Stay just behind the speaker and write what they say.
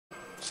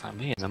It's like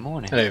me in the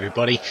morning. Hello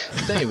everybody,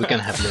 today we're going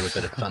to have a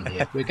little bit of fun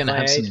here. We're going to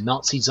have some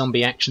Nazi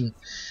zombie action,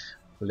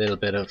 a little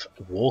bit of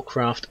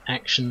Warcraft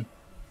action.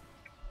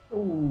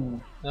 Ooh.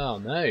 Oh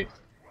no.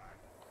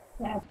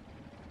 Yeah.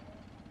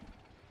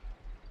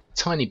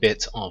 Tiny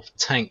bit of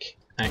tank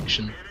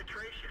action.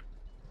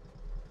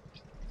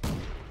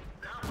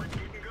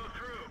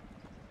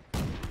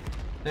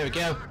 There we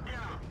go.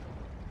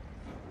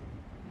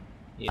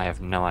 I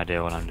have no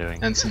idea what I'm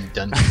doing. And some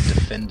Dungeon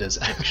Defenders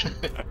action.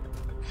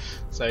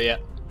 So yeah,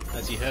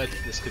 as you heard,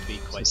 this could be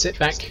quite sit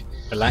back,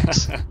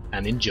 relax,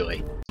 and enjoy.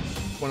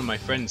 One of my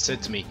friends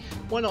said to me,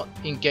 why not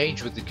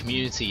engage with the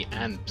community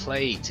and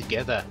play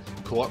together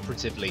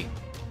cooperatively?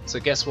 So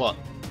guess what?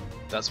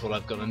 That's what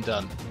I've gone and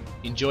done.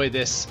 Enjoy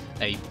this,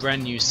 a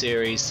brand new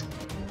series,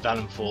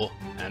 Valenfor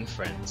and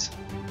Friends.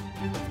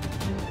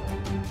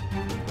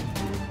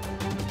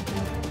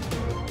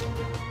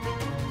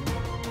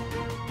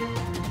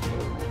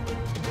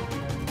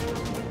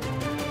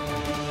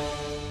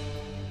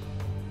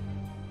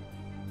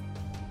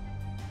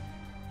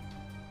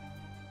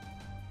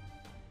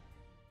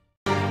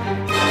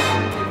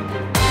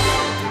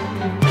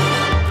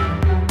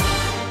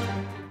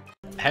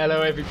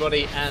 Hello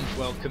everybody and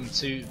welcome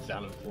to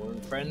Valenfor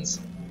and Friends.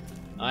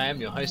 I am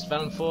your host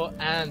Valenfor,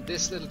 and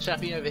this little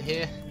chappie over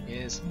here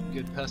is a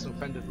good personal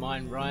friend of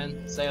mine,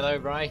 Ryan. Say hello,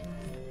 Ryan.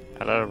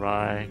 Hello,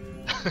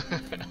 Ryan.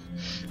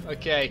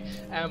 Okay,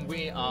 and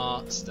we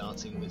are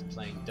starting with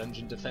playing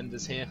Dungeon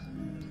Defenders here.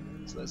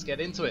 So let's get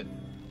into it.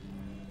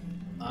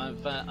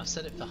 I've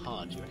set it for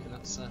hard. Do you reckon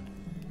that's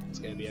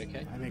going to be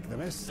okay? I make the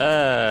best.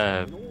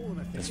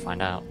 Let's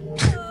find out.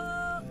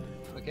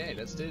 Okay,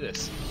 let's do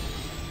this.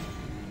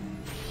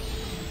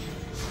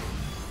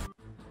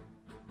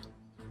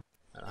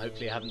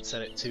 Hopefully I haven't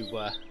set it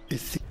to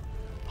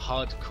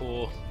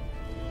hardcore,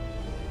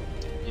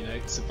 you know,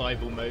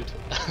 survival mode.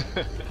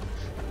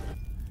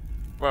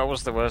 Well,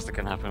 what's the worst that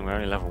can happen? We're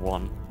only level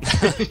 1.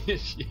 Yeah,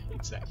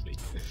 exactly.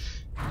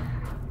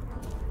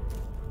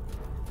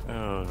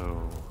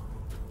 Oh.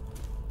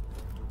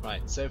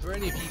 Right, so for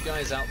any of you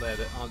guys out there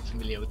that aren't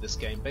familiar with this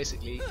game,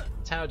 basically,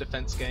 tower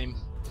defense game.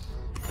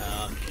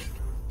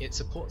 It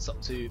supports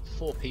up to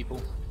 4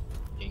 people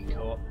in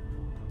co-op.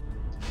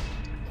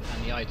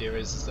 And the idea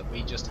is that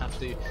we just have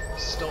to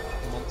stop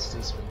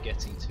monsters from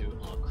getting to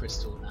our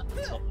crystal at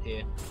the top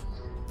here.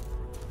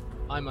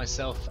 I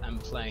myself am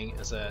playing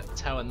as a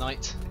tower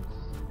knight.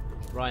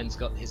 Ryan's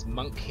got his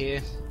monk here,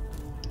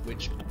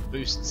 which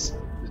boosts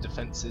the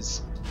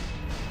defences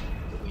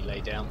that we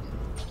lay down.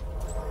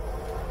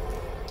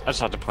 I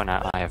just had to point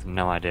out I have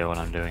no idea what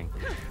I'm doing.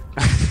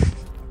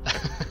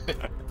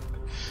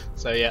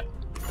 So yeah,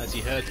 as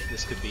you heard,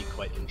 this could be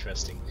quite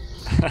interesting.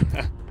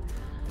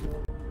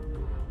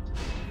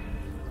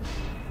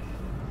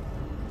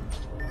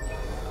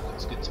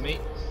 Good to me.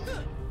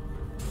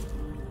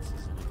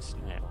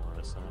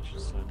 So I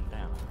should slow them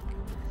down.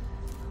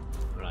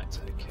 Right,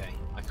 okay.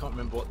 I can't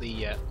remember what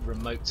the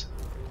remote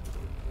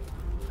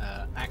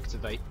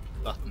activate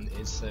button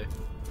is, so I'll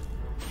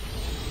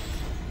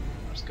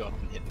just go up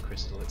and hit the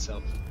crystal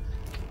itself.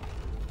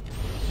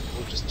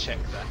 We'll just check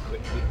that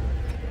quickly.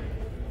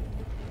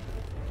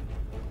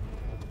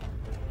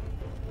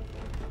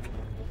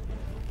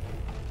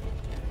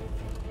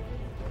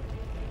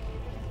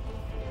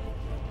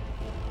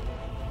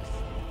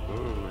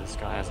 Ooh, this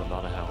guy has a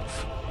lot of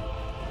health.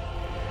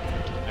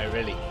 Oh,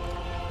 really?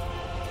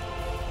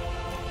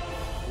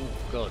 Oh,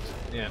 God,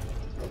 yeah.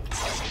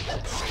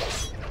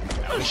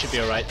 Oh, we should be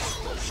alright.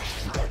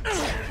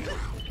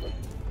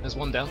 There's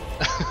one down.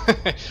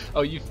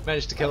 Oh, you've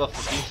managed to kill off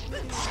a few.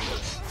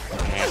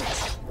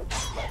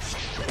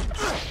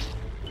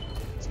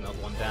 There's another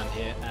one down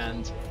here,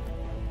 and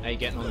how you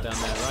getting on down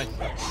there, right?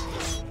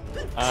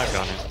 I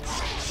got it.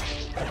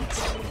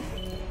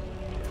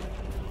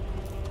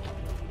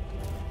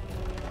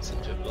 Seem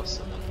to have lost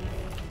someone.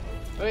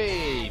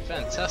 Hey,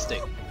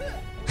 fantastic!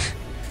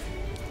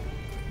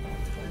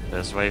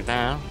 First wave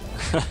down.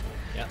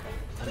 Yeah,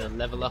 and a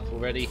level up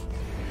already.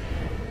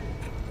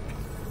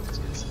 Let's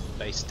get some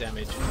base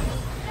damage.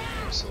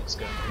 All sorts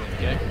going. There we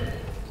go.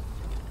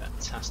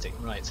 Fantastic,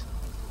 right.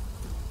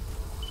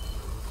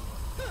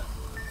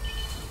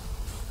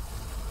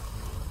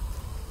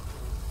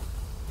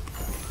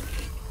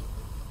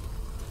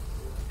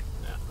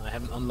 Now, I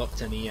haven't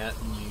unlocked any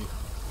new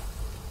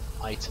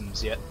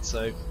items yet,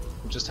 so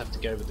we'll just have to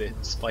go with the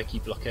spiky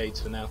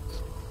blockades for now.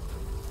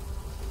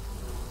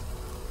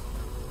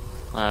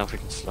 Well, if we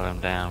can slow them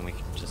down, we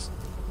can just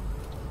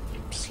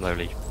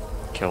slowly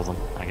kill them,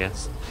 I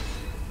guess.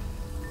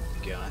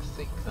 Okay, I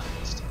think that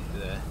needs to be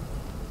there.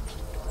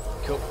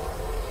 Cool.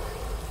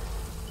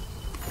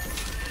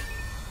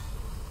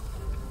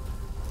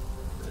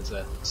 There's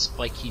a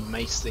spiky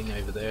mace thing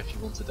over there if you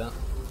wanted that.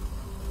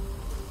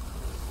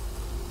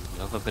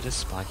 Love a bit of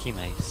spiky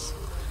mace.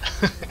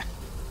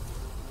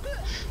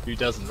 Who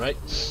doesn't, right?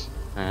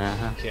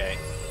 Uh-huh. Okay,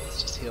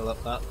 let's just heal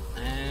up that,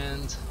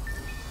 and...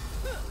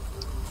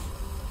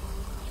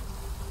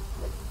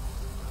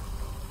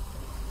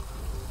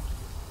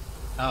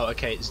 Oh,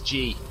 okay, it's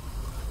G.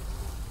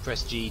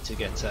 press G to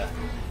get a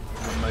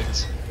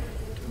remote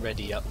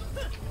ready up.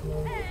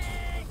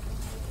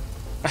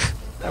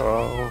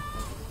 Hello.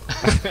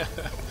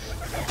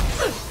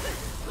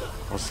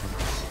 Awesome.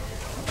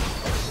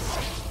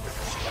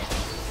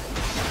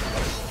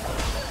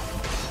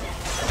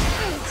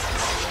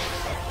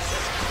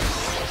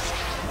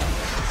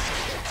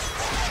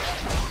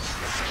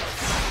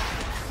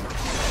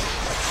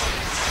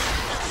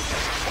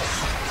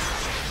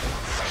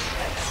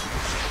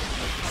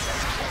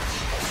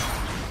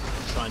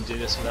 Try and do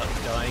this without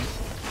dying.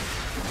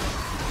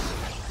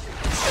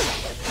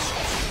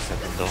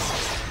 Second door.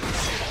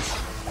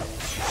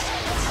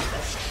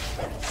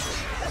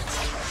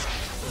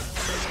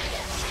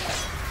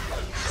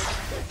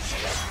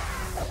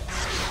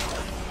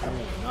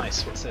 Ooh,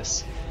 nice, what's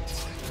this?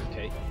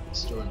 Okay,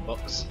 store in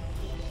box.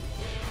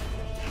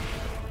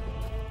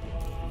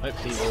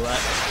 Hopefully we'll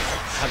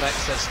have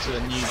access to a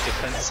new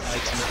defense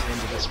item at the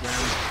end of this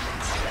round.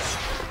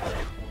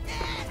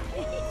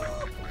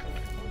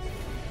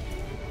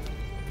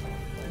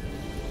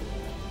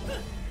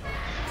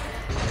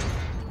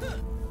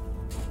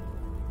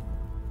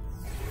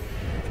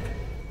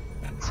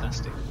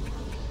 Fantastic.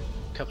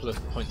 A couple of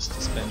points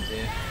to spend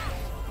here.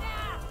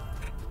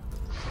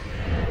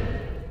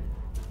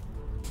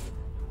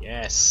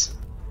 Yes!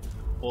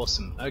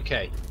 Awesome,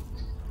 okay.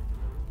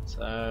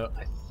 So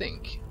I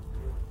think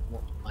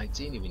what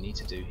ideally we need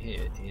to do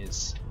here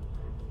is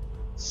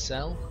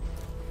sell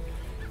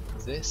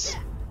this.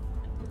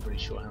 I'm not really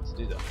sure how to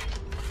do that.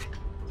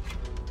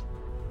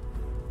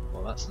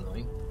 Well, that's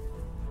annoying.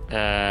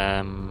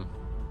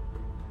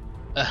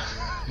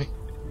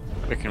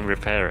 We can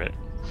repair it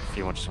if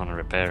you just want to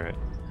repair it.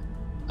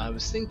 I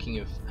was thinking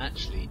of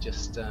actually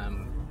just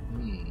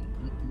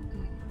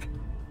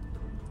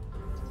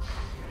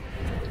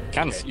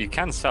Okay. You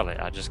can sell it.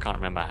 I just can't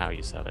remember how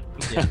you sell it.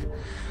 Yeah.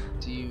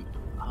 Do you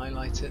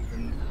highlight it?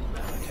 And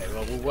okay,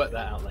 well we'll work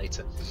that out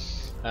later.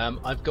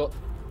 I've got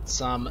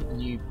some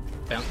new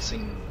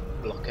bouncing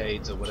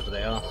blockades or whatever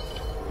they are.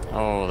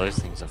 Oh, those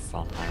things are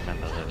fun. I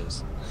remember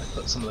those. I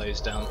put some of those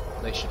down.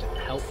 They should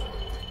help.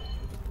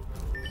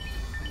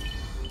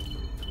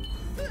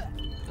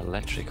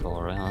 Electric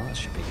aura. Oh, that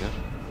should be good.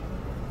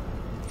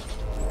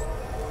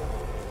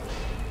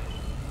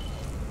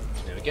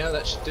 There we go.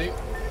 That should do.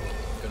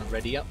 Gonna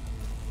ready up.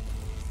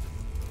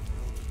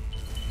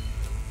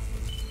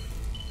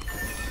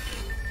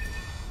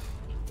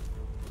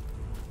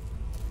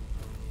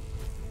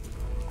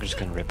 I'm just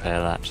going to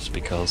repair that just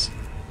because.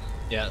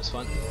 Yeah, that's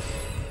fine.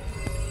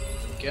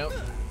 There we go.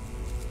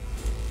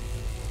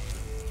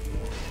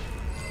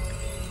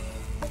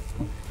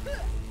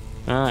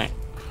 Alright.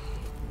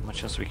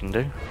 Much else we can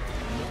do?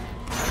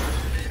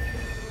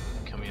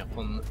 Coming up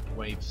on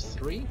wave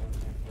 3.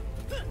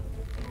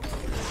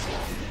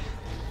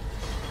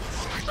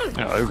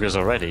 Oh, ogres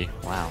already?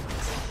 Wow.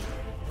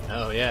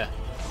 Oh yeah.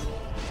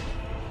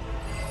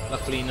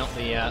 Luckily not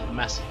the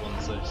massive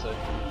ones though, so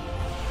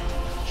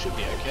should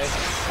be okay.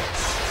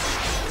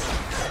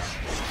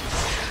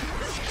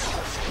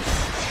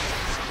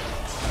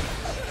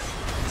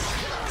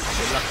 If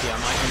you're lucky, I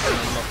might even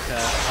unlock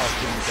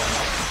Harpoon gun.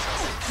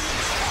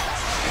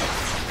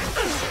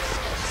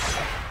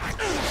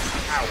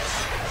 Ow!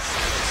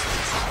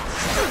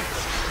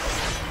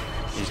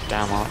 These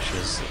damn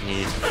archers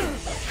need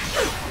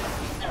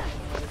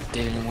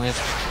dealing with.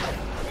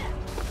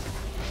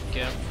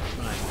 Go.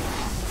 Right.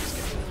 Let's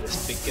get rid of this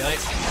big guy.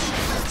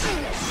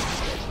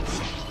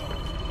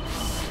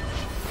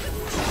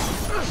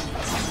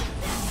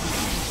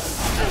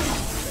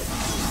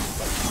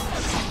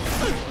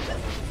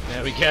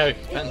 There we go.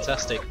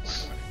 Fantastic.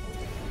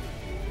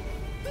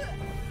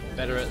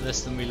 Better at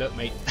this than we look,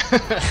 mate.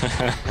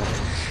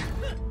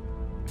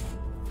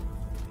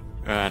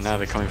 Now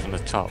they're coming from the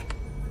top.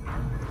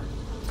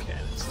 Okay,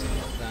 let's do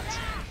that,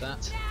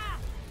 that.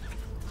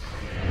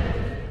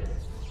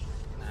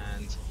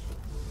 And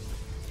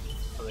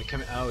are they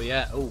coming? Oh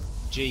yeah. Oh,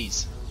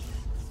 geez.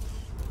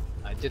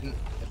 I didn't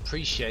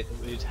appreciate that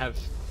we'd have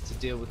to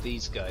deal with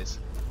these guys.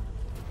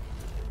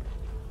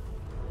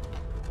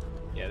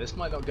 Yeah, this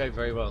might not go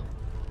very well.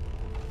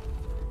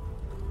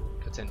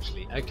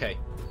 Potentially. Okay.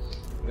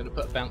 I'm going to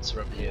put a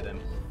bouncer up here then.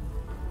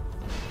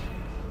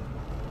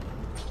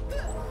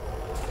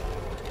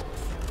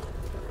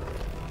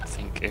 I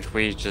think if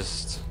we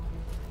just...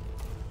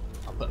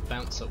 I'll put a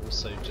bouncer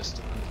also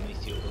just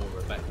underneath your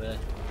aura back there.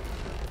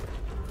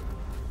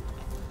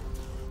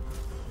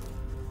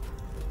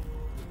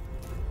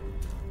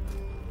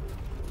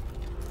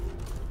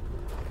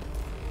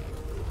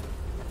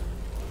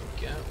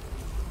 Go.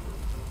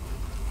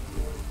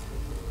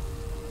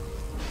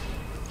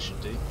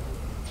 Should do.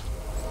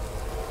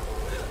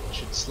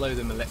 Should slow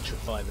them,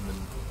 electrify them, and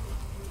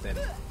then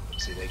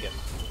obviously they get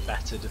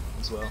battered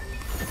as well.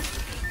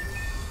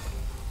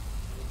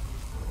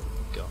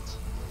 Got.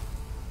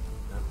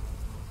 No.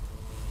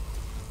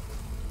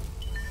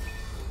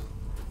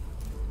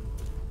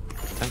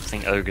 I don't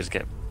think ogres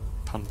get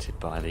punted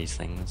by these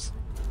things.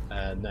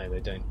 No, they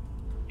don't.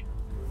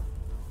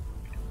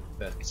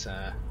 But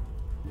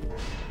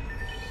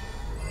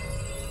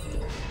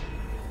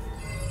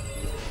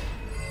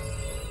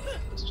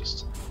Let's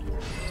just do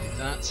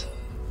that.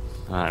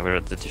 Alright, we're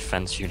at the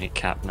defense unit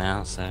cap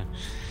now, so...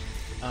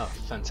 Oh,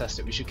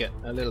 fantastic. We should get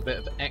a little bit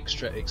of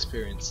extra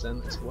experience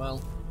then as well.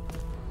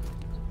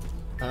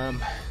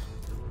 If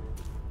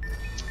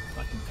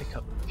I can pick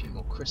up a few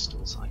more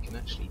crystals, I can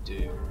actually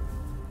do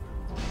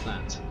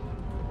that.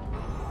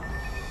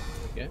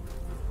 There we go.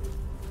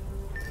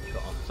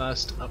 Got our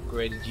first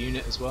upgraded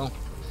unit as well.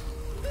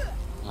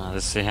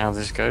 Let's see how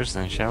this goes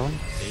then, shall we?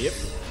 Yep.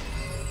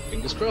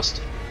 Fingers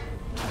crossed.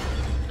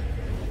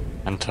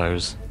 And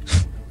toes.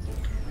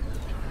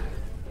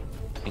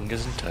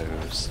 Fingers and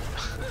toes.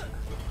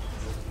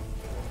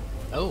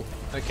 Oh,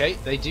 okay,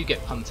 they do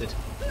get punted,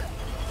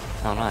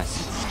 Oh, nice.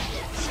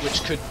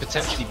 which could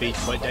potentially be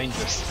quite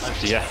dangerous. I've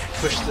just Yeah.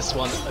 pushed this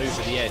one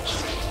over the edge.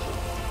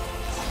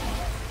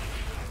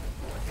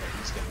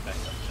 He's getting back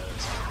up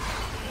first.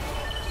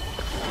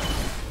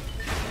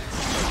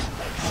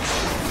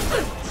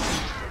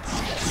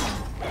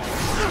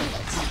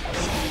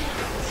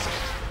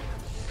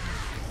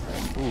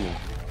 Ooh,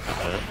 that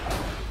hurt.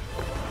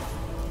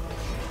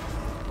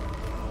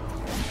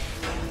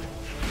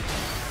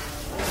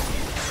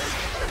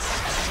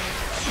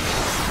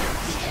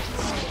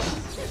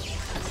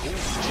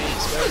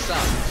 Jeez, where is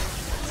that?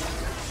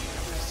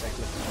 Let's take a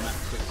look at the map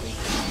quickly.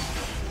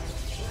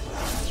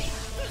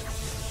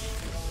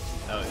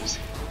 Oh, it was.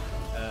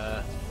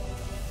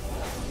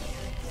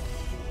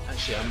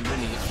 Actually, I'm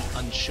really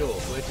unsure.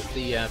 Where did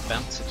the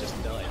bouncer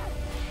just die?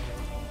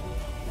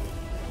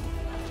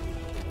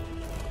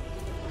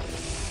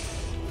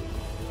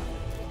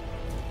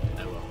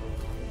 Oh well.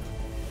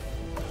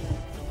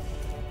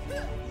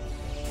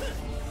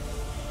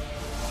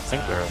 I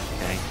think we're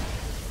okay.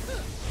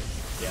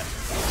 Yeah.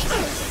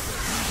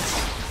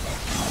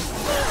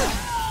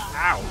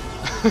 Ow!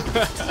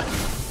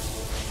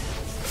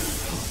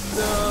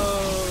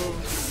 No!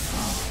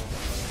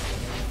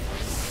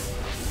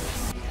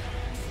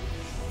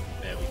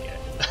 There we go.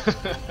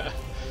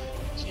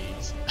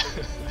 Jeez.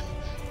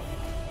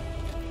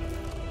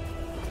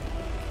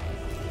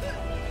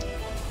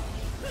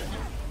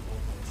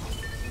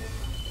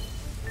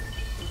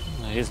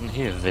 Isn't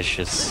he a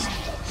vicious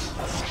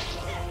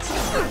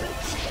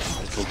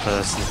little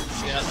person?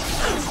 Yeah.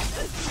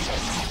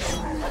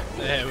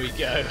 There we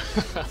go.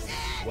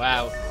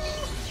 Wow.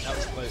 That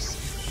was close.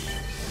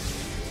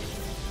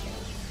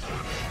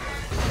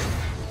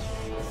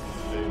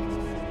 Boom.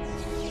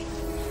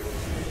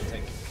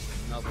 Take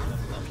another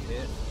level up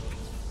here.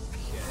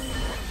 Okay.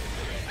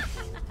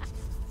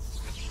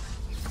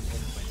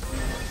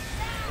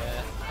 120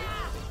 there.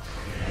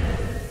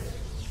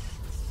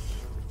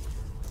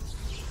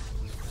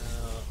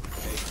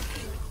 Okay.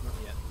 Not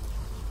yet.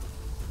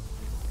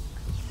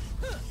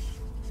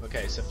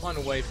 Okay, so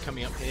final wave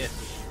coming up here.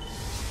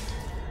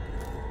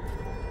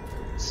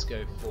 Let's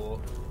go for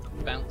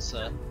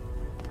bouncer.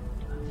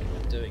 What am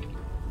I doing?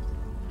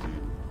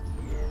 I'm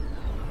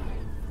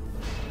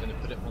going to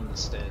put it on the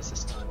stairs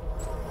this time.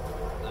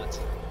 That.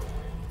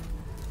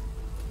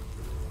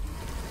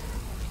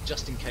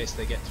 Just in case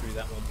they get through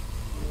that one.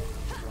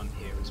 One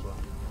here as well.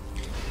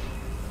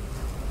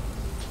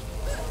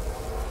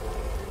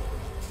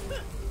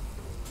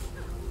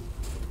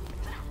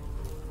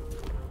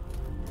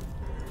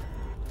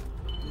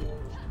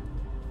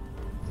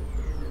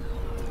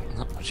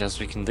 Not much else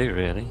we can do,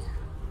 really.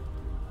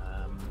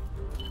 I'm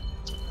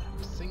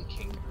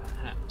thinking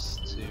perhaps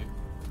to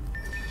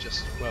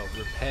just, well,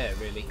 repair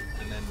really,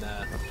 and then,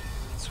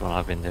 That's what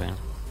I've been doing.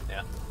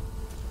 yeah.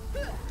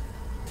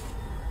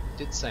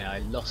 Did say I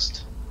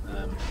lost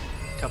a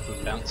couple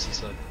of bouncers,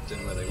 so I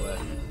didn't know where they were.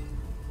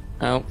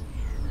 Oh.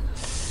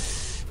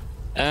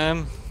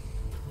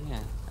 Yeah.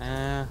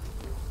 I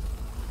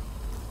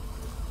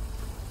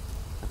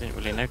didn't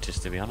really notice,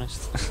 to be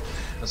honest.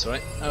 That's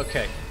right.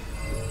 Okay.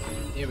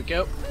 Here we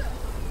go.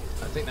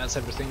 I think that's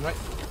everything, right?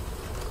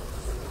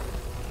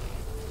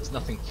 There's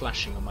nothing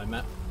flashing on my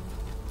map.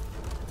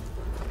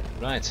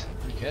 Right.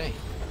 Okay.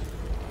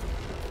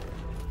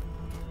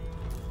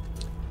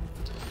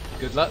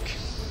 Good luck.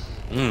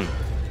 Hmm.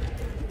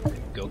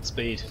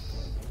 Godspeed.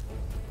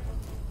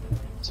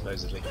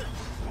 Supposedly.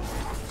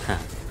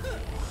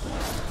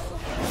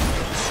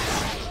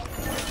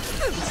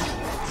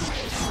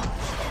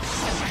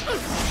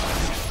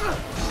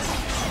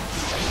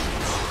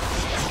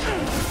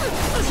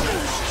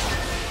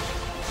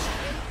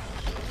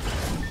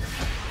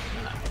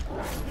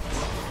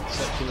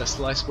 Circular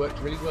slice worked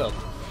really well.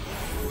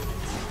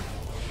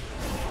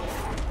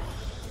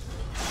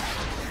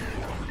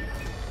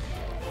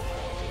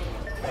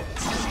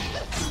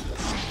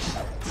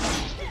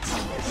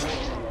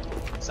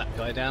 Is that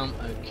guy down?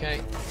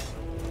 Okay.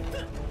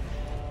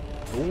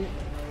 Ooh.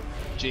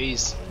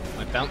 Jeez,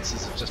 my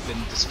bouncers have just been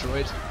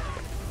destroyed.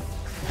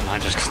 And I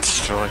just got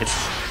destroyed.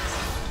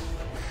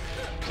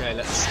 Okay,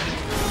 let's.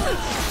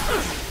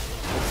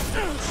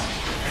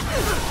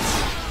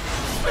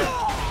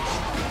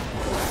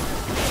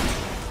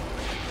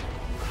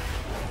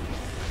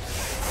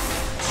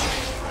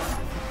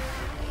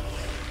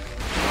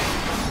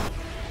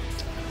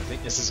 I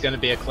think this is is going to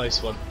be a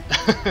close one.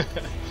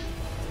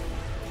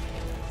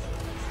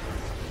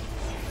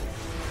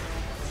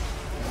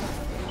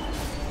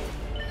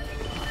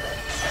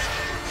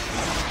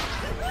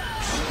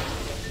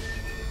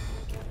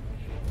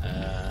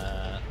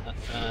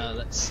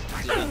 Let's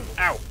do that.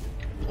 Ow!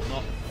 Or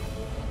not.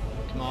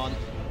 Come on.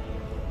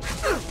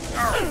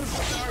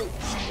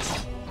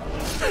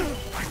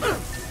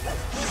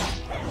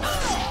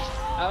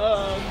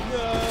 Oh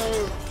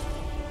no!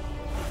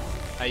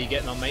 How you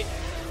getting on, mate?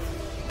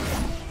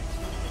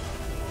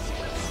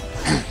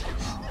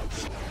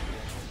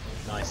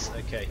 Nice,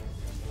 okay.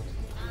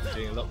 You're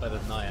doing a lot better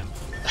than I am.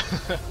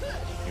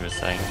 You were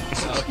saying.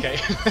 Okay,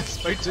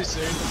 spoke too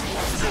soon.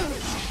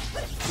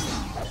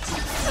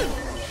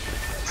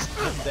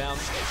 Come down.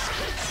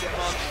 Come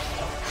on.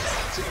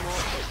 2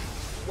 more.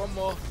 1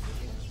 more.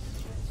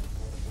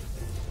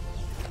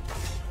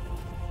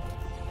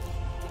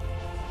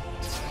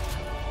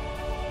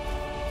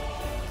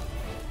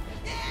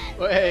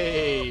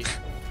 Hey!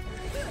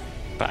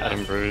 Battered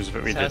and bruised,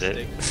 but we did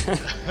it.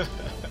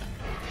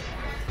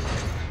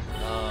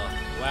 Oh,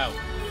 wow.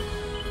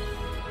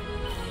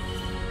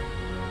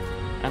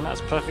 And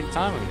that's perfect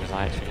timing because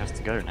I actually have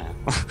to go now.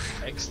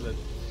 Excellent.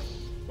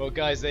 Well,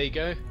 guys, there you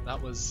go.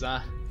 That was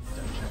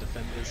Dungeon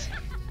Defenders,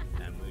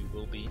 and we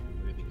will be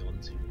moving on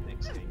to the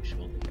next game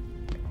shortly.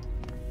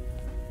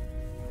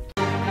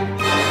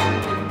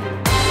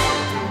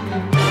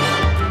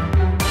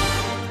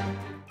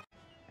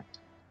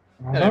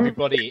 Hello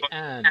everybody,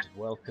 and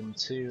welcome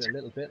to a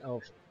little bit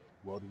of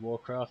World of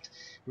Warcraft.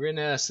 We're in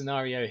a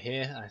scenario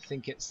here. I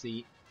think it's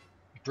the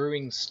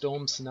Brewing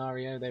Storm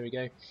scenario. There we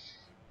go.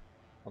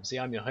 Obviously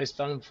I'm your host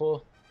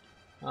Valenfor.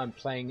 I'm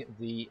playing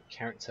the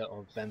character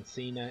of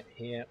Vanthena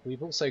here.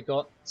 We've also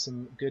got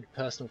some good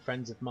personal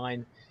friends of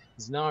mine.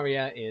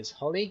 Znaria is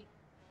Holly,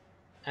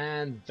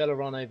 and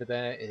Veleron over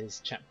there is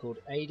a chap called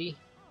Adie.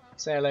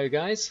 Say hello,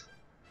 guys.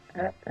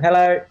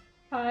 Hello.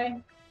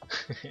 Hi.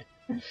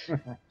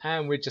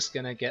 And we're just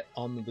going to get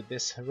on with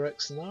this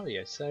heroic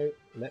scenario, so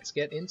let's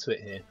get into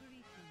it here.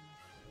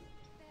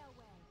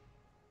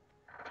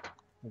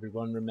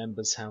 Everyone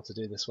remembers how to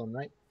do this one,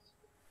 right?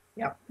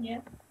 Yep.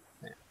 Yeah.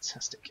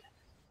 Fantastic.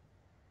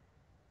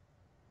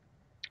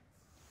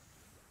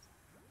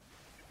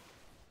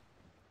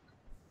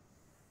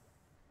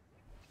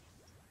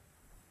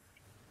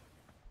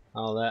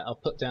 I'll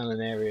put down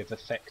an area of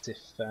effect if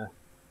the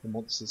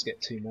monsters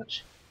get too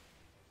much.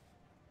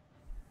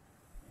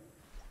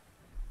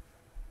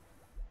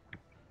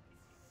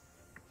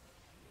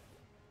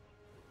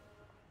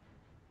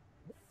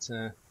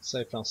 But,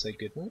 so far so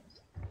good, right?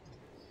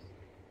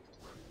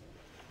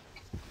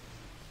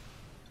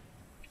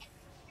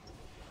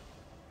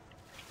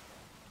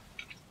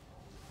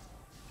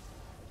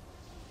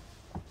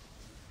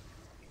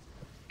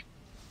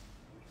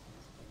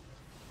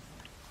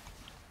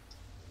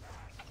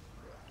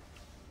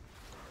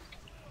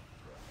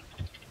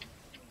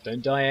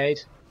 Don't die,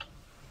 Aid.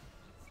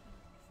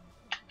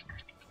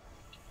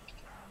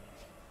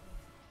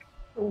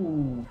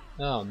 Ooh.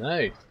 Oh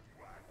no.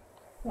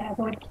 Yeah,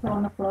 avoid to fall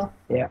on the floor.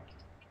 Yeah.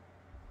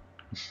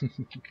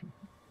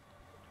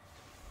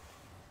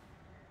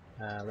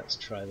 Let's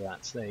try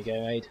that. There you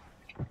go, Aid.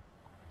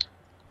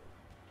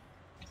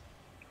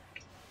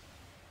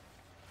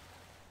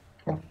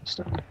 Oh,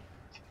 stop.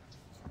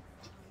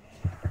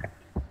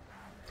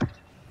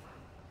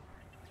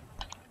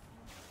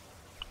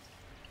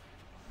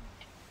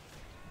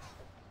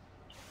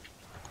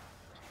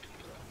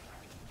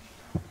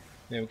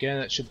 There we go,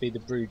 that should be the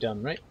brew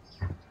done, right?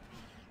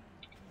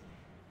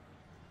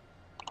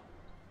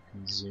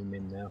 Can zoom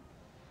in now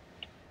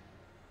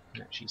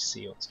and actually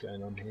see what's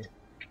going on here.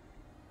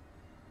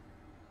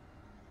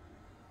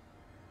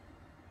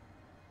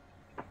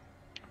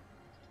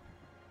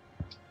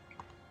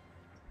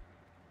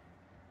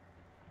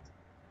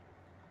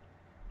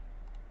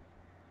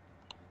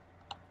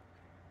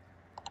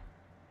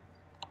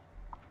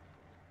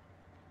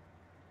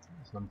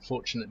 It's an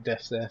unfortunate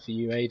death there for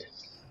you, Aid.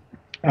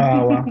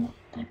 Oh well.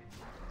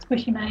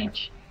 Squishy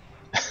mage.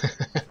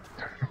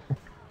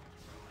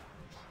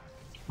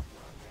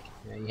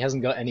 Yeah, he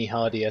hasn't got any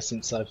hardier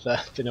since I've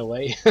been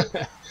away.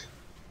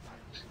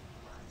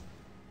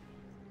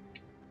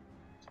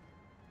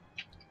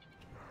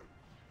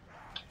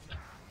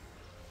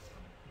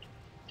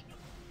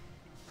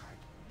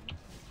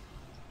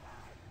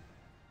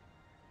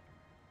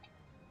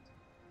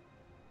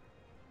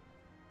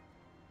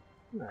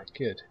 Right,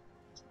 good.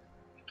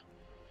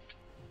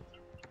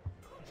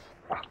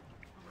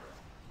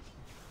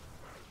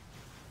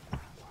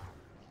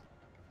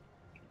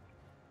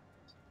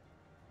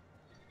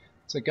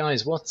 So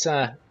guys, what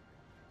talent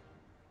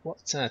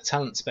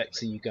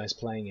specs are you guys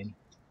playing in?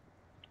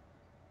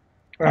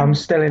 I'm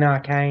still in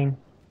Arcane.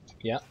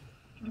 Yeah.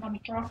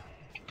 Minecraft.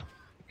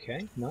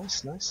 Okay,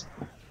 nice, nice.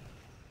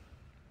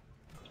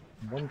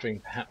 I'm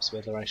wondering perhaps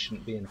whether I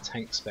shouldn't be in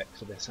tank spec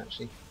for this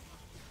actually.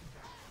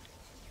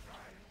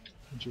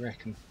 What do you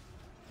reckon?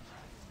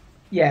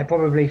 Yeah,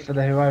 probably for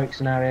the heroic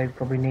scenario,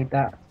 probably need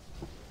that.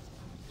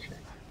 Okay.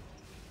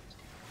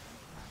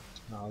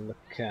 I'll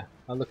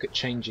look at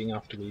changing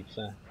after we've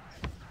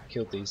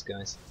killed these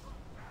guys.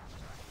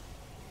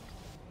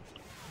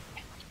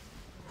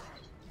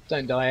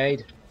 Don't die,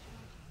 Adie.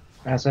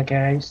 That's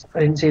okay. I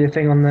didn't see the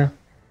thing on the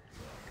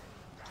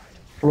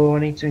floor.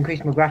 I need to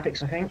increase my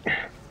graphics, I think.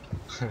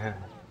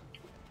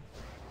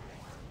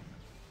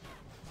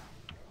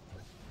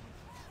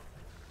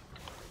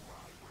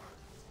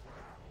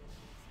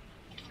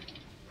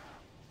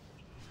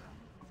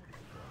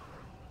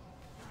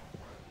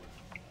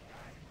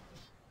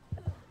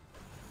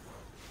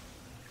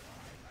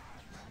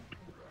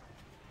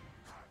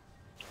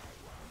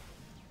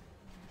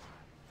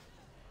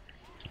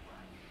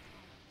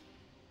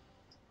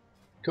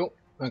 Cool.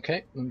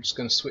 Okay, I'm just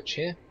going to switch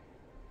here.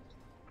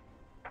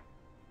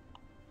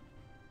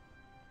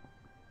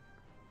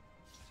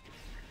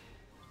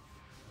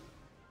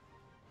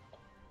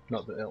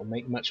 Not that it'll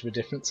make much of a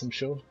difference, I'm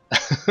sure.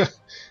 I'm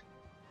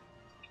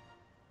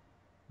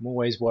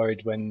always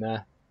worried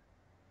when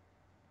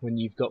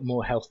you've got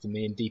more health than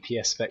me in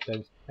DPS spec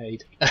though, Adie.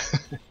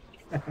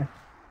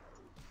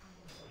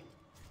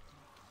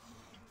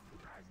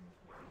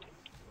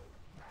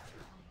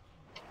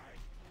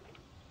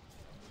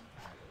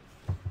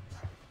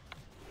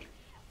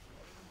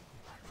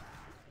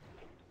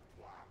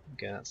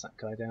 Okay, that's that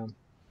guy down.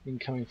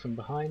 Incoming from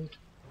behind.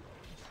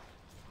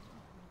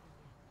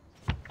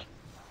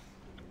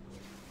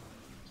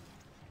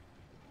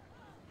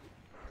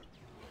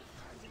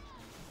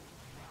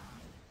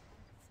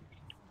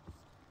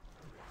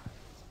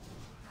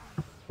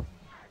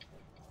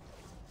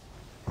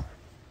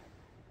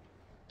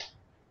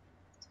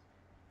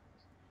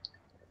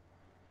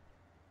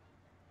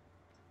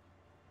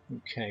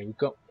 Okay, we've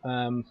got,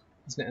 isn't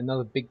it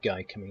another big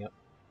guy coming up?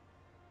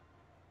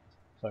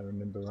 If I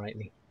remember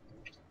rightly.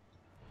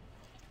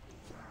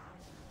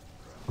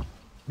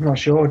 I'm not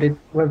sure.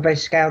 Whether they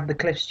scaled the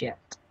cliffs yet?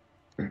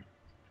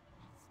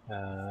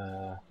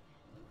 That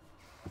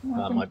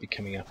might be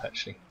coming up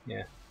actually.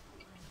 Yeah.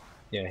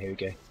 Yeah, here we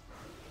go.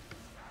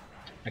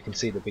 I can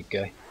see the big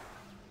guy.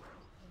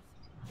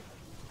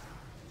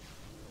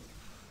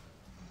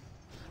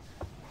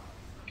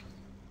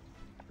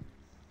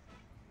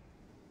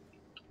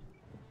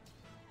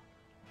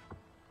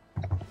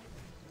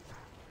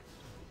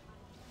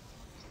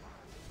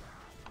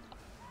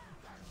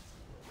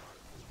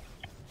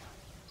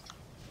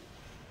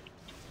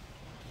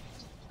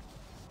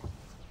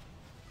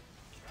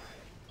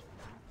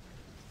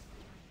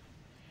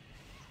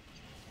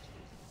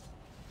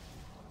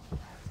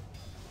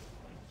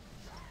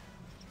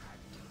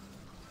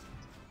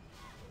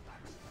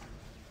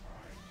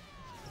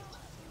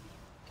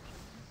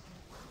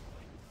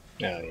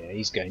 Oh yeah,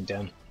 he's going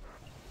down.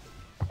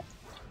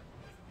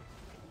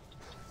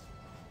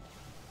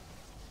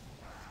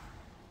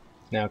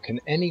 Now,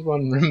 can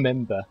anyone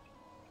remember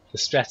the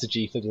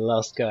strategy for the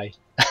last guy?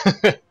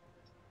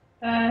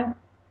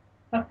 I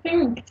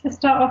think to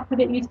start off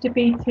with, it used to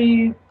be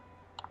to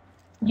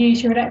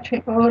use your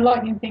electric or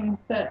lightning thing,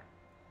 but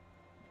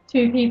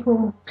two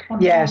people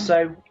on Yeah, one.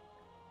 so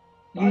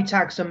you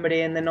tag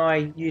somebody and then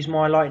I use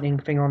my lightning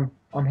thing on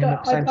him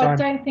at the same I time.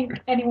 don't think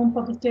anyone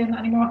bothers doing that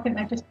anymore. I think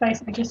they just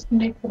basically just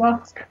nuke the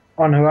boss.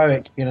 On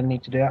heroic, you're going to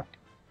need to do that.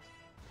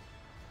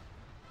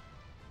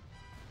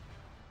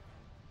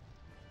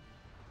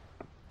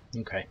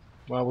 Okay,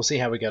 well, we'll see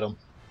how we get on.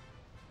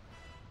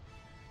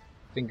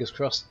 Fingers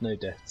crossed, no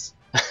deaths.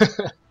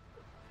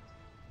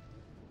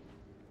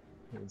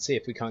 And see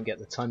if we can't get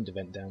the timed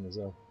event down as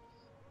well.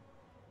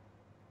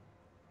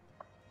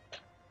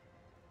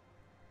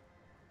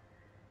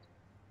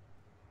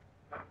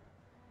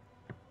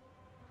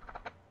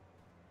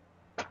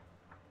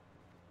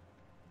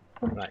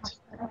 Right,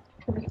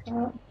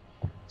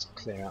 let's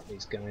clear out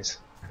these guys.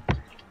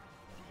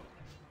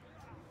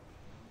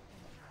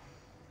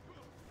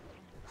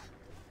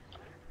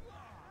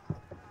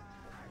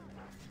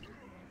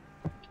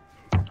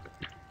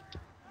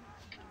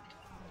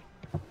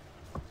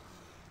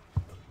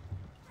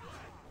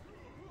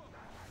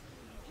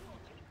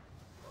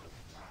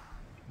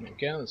 There we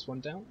go, there's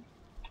one down.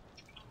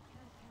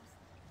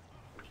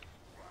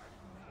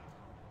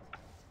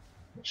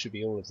 That should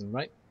be all of them,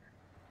 right?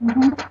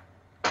 Mm-hmm.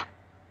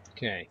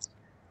 Okay.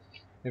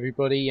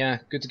 Everybody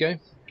good to go?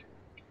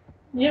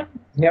 Yep.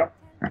 Yep.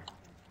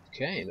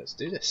 Okay, let's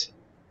do this.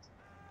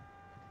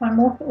 I'm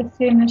off as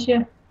soon as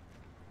you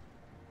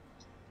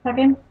tag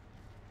in.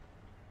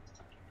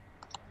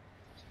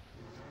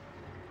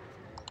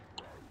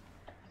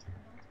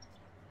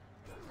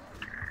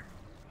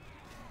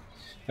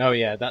 Oh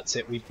yeah, that's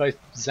it. We both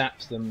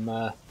zap them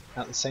at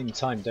the same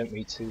time, don't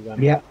we? To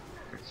Yep.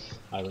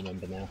 I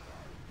remember now.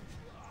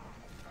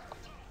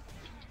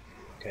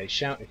 Okay,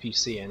 shout if you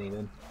see any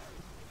then.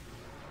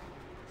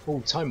 Oh,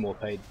 time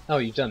warp aid. Oh,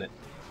 you've done it.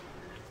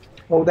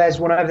 Oh, there's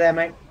one over there,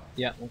 mate.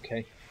 Yeah,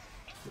 okay.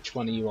 Which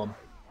one are you on?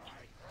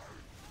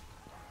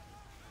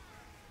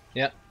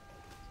 Yeah.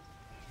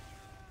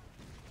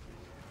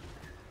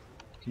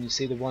 Can you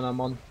see the one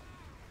I'm on?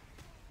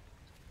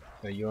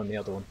 No, you're on the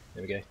other one.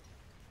 There we go.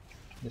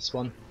 This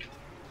one.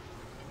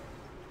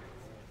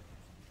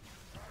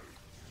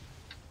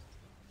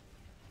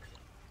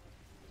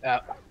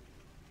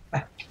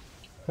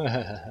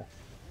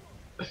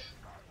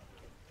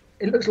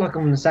 It looks like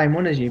I'm on the same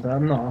one as you, but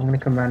I'm not. I'm going to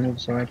come around the other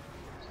side.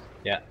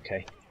 Yeah,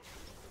 okay.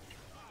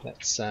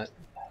 Let's let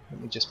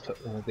me just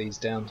put one of these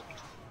down.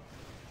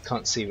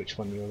 Can't see which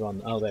one you were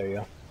on. Oh, there we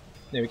are.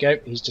 There we go.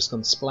 He's just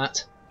gone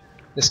splat.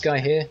 This guy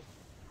here.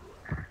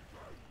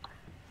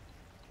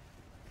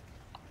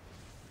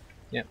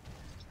 Yep.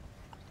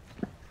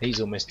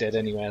 He's almost dead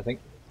anyway, I think.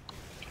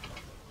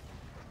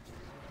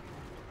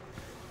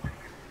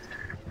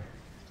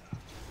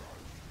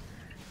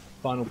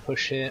 Final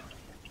push here.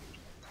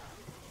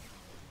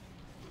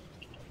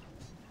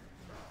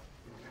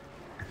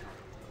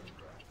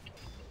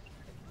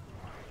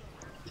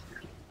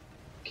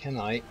 Can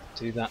I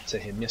do that to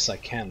him? Yes, I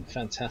can.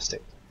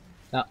 Fantastic.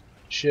 That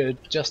should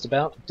just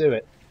about do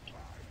it.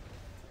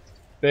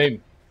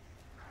 Boom.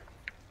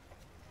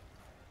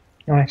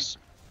 Nice.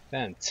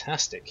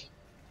 Fantastic.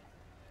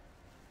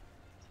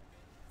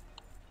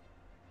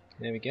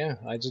 There we go.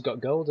 I just got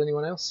gold.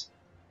 Anyone else?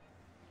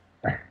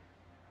 I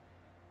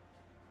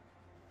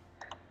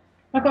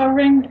got a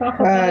ring off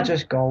of there.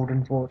 Just gold,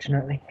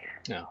 unfortunately.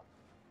 No.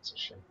 That's a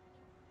shame.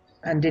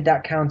 And did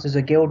that count as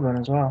a guild run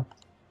as well?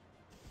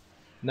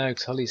 No,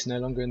 because Holly's no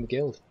longer in the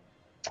guild.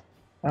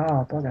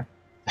 Oh, bugger.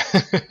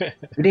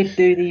 We did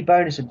do the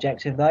bonus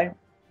objective, though.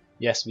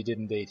 Yes, we did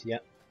indeed.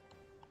 Yep.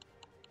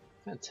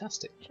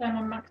 Fantastic. Shame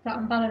I'm maxed out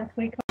on Valor this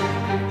week.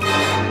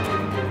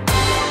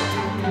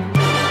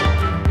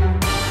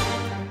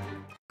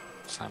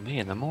 It's like me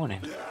in the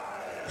morning.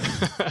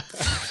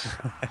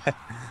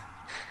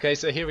 Okay,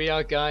 so here we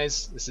are,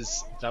 guys. This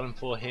is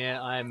Valenfor here.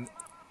 I'm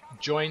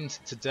joined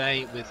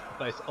today with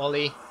both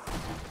Ollie,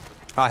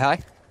 Hi.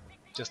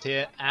 just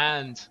here,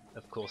 and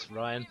of course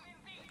Ryan,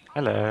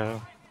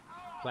 Hello.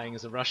 playing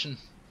as a Russian.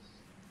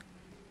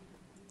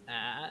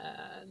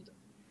 And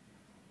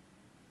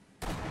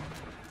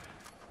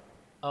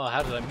oh,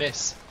 how did I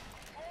miss?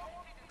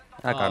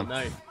 I got Oh him.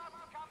 no!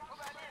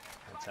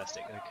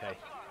 Fantastic. Okay.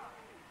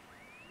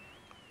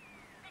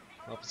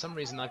 Well, for some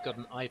reason I've got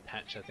an eye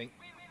patch. I think.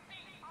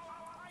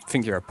 I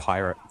think you're a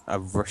pirate, a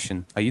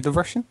Russian. Are you the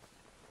Russian?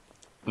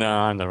 No,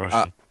 I'm the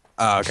Russian.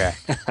 Oh, okay.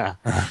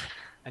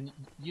 And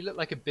you look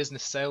like a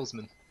business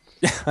salesman.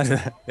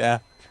 Yeah.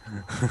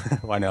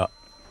 Why not?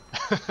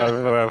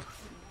 Oh, well,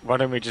 why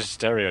don't we just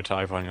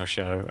stereotype on your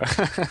show?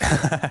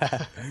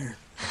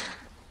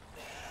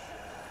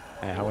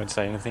 Yeah, I won't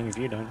say anything if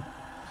you don't.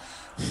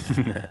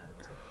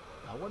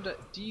 I wonder,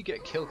 do you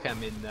get kill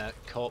cam in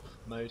co-op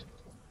mode?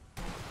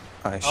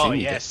 I assume Oh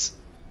you yes,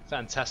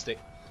 fantastic.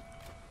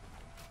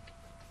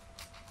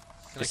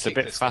 Can I It's a kick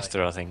bit this guy?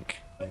 faster, I think,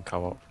 in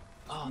co-op.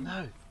 Oh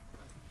no!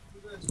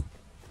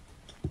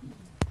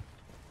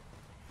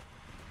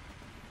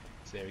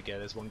 So there we go.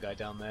 There's one guy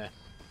down there.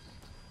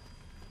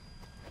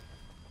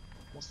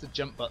 What's the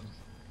jump button?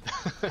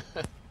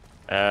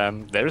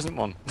 There isn't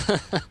one.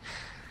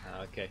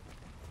 Ah, okay.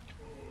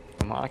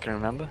 From what I can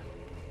remember.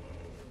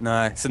 did.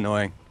 No, it's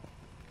annoying.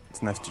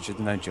 It's no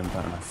jump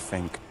button, I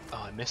think. Oh,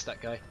 I missed that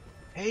guy.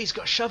 Hey, he's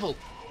got a shovel.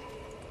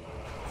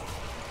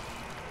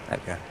 There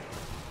we go.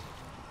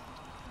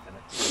 Damn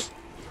it.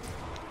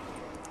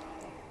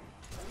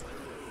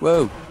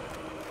 Whoa!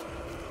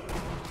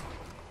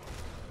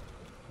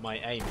 My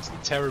aim is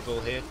terrible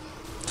here.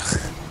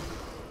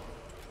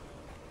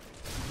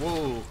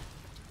 Whoa!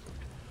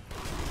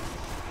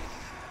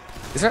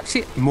 Is there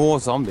actually more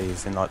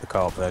zombies in like the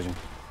co-op version?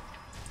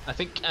 I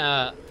think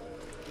my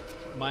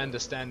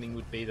understanding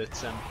would be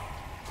that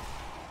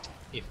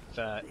if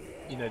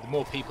you know, the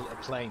more people are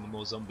playing, the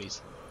more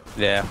zombies.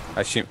 Yeah,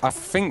 I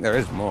think there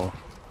is more.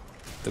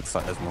 Looks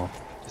like there's more.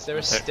 Is there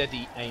a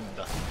steady aim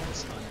button?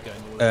 Because I'm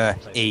going all over the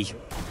place. E.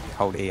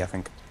 Hold E, I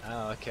think.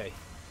 Oh, okay.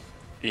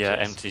 Yeah, it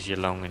Yes. empties your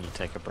lung when you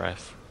take a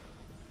breath.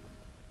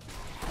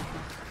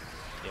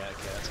 Yeah,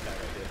 okay, that's a bad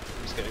idea.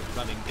 I'm just going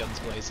running guns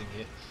blazing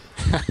here.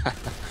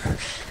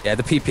 Yeah,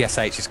 the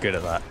PPSH is good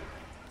at that.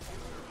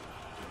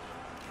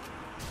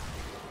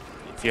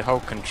 If you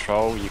hold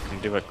control, you can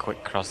do a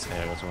quick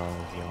crosshair as well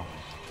with your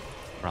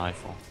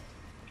rifle.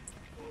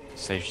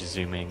 Saves you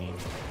zooming in.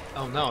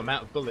 Oh no, I'm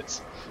out of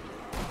bullets.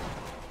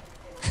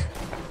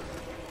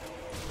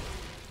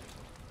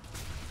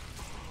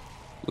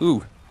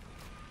 Ooh.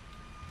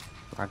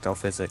 Ragdoll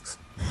physics.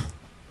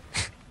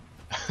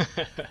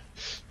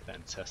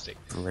 Fantastic.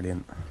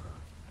 Brilliant.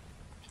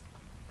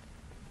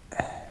 Ooh,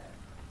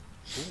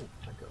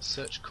 I got a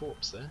search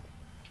corpse there.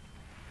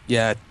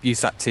 Yeah,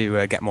 use that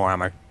to get more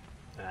ammo.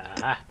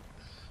 Ah,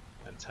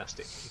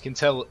 fantastic. You can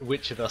tell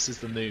which of us is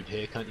the noob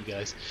here, can't you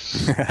guys?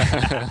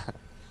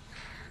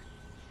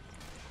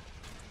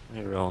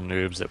 We're all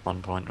noobs at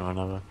one point or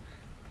another.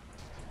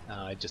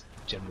 I just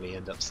generally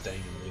end up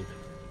staying a noob.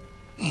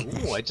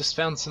 Ooh, I just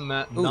found some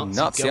Ooh,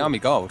 Nazi gold. Army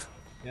gold.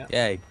 Yeah.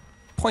 Yay.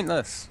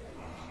 Pointless.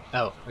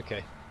 Oh,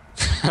 okay.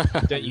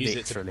 Don't use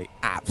it to Literally,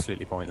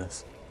 absolutely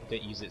pointless.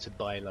 don't use it to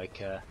buy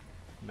like a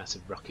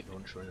massive rocket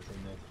launcher or anything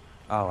though.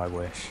 Oh, I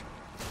wish.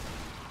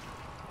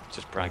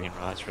 Just bragging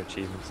rights for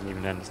achievements, and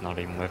even then it's not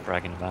even worth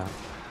bragging about.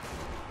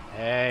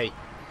 Hey,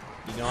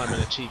 you know I'm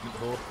an achievement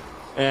whore.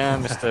 Yeah,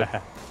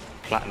 Mr.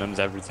 platinums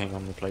everything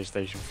on the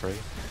PlayStation 3.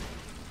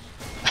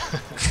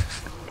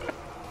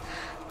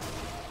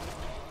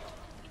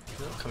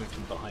 They're not coming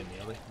from behind me,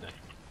 are they? No.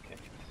 Okay.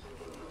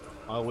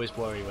 I always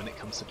worry when it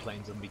comes to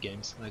playing zombie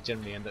games, and I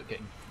generally end up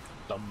getting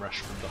bum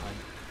rushed from behind.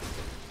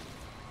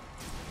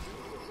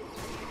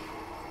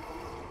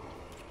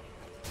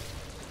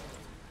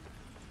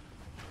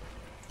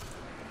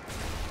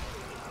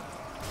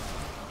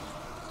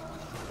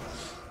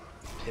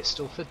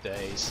 Pistol for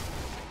days.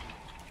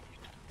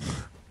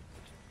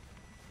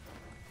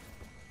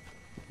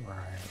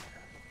 Right.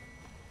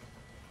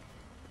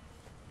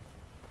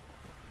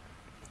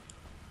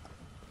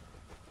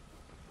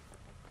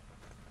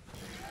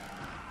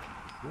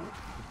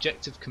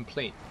 Objective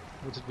complete.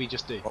 What did we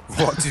just do?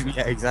 What did we,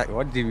 yeah, exactly.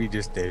 What did we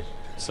just do?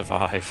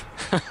 Survive.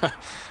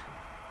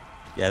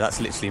 Yeah,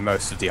 that's literally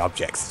most of the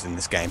objects in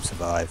this game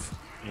survive.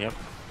 Yep.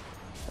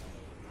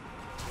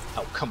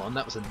 Oh, come on,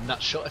 that was a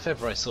nut shot if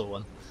ever I saw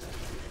one.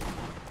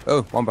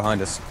 Oh, one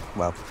behind us.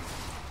 Well,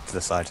 to the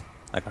side.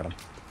 I got him.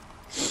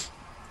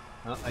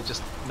 Well, I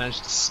just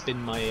managed to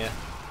spin my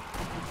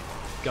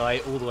guy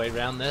all the way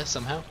around there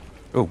somehow.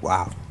 Oh,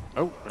 wow.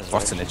 Oh,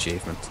 What an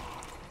achievement.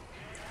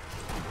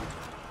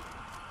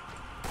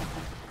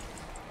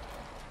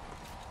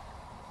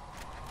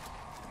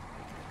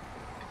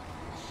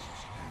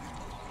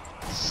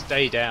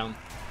 Stay down.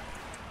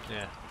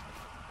 Yeah.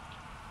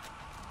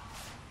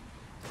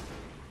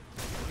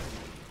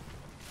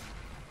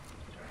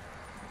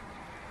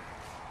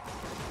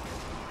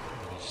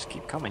 They just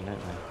keep coming, don't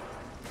they?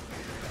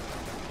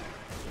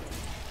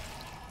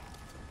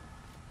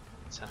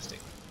 Fantastic.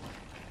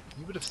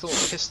 You would have thought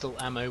pistol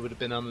ammo would have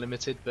been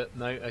unlimited, but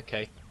no,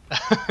 okay.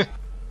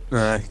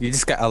 You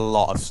just get a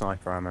lot of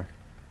sniper ammo.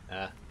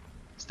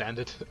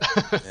 Standard.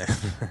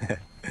 Yeah.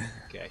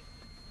 Okay.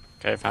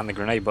 Okay, I found the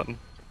grenade button.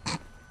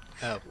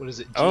 What is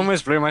it? G?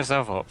 Almost blew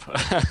myself up.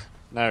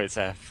 No, it's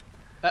F.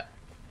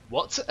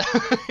 What?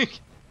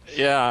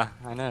 Yeah,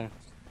 I know.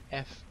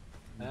 F.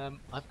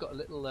 I've got a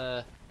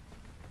little.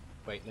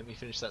 Wait, let me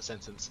finish that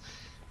sentence.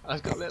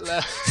 I've got a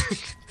little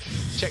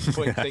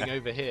checkpoint thing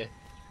over here.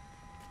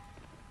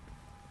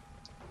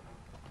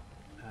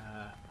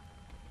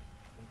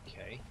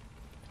 Okay.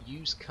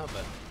 Use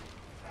cover.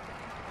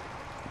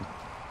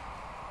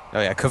 Oh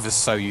yeah, cover's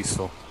so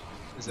useful.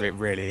 Is It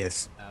really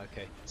is.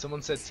 Okay.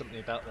 Someone said something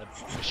about the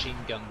machine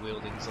gun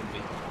wielding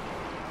zombie.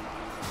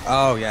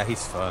 Oh yeah,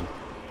 he's fun.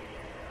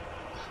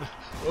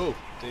 Oh,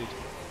 dude.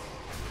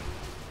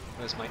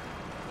 Where's my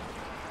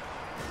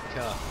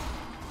car?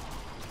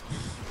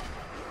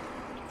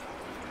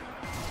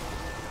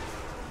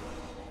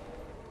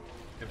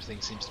 Everything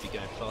seems to be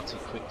going far too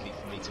quickly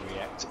for me to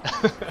react.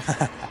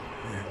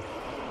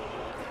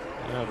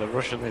 Yeah, the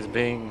Russian is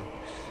being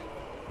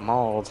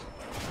mauled.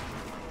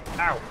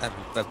 Ow!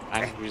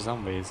 Angry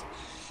zombies.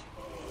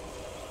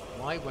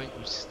 Why won't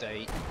you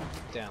stay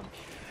down?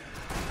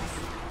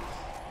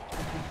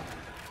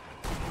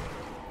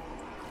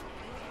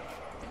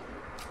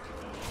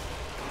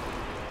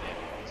 Yeah,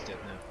 he's dead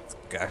now.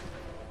 Go.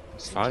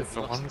 Seems to 5 have for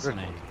lost 1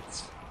 someone.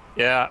 grenades.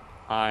 Yeah,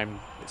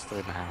 it's still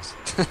in the house.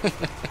 Oh,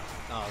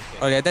 okay.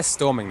 Oh yeah, they're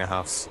storming the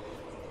house.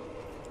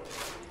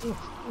 I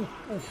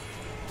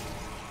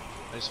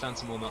just found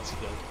some more Nazi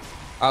gold.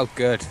 Oh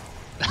good.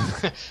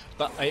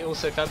 But I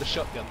also found a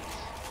shotgun.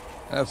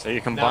 Oh, So you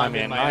can Now buy I'm me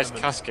in a my nice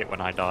element. casket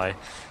when I die.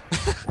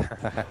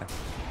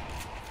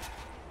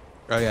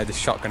 oh yeah, the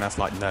shotgun has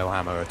like no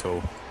ammo at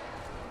all.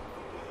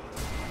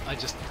 I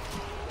just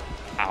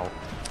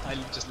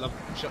love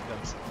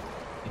shotguns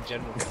in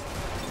general.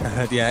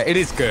 Yeah, it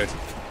is good.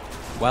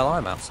 Well,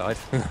 I'm outside.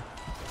 Okay,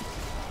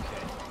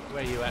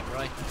 where are you at,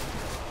 Rye?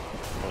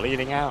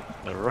 Bleeding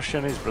out. The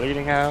Russian is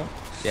bleeding out.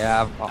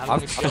 Yeah, Is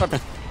I've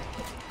got.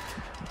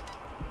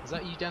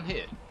 that you down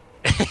here?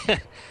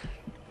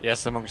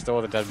 Yes, amongst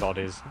all the dead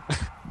bodies.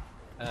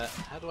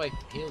 How do I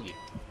heal you?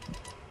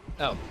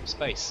 Oh,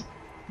 space.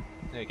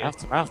 There you go. Mouth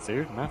to mouth,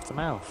 dude. Mouth to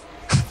mouth.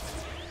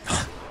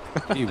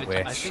 You I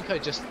wish. think I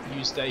just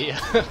used a.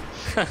 I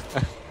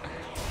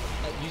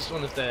used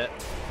one of the,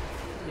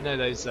 you know,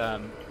 those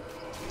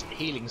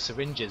healing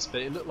syringes,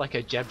 but it looked like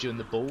I jabbed you in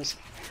the balls.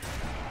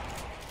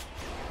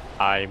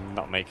 I'm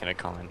not making a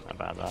comment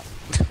about that.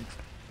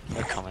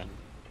 No comment.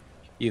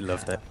 You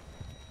loved it.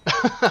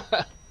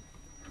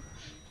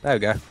 There we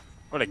go.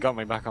 Well, it got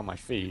me back on my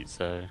feet,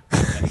 so...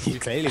 You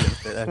clearly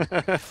loved it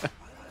then.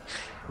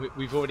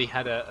 We've already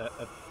had a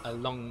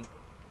long,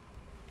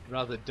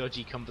 rather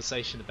dodgy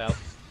conversation about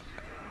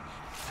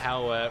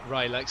how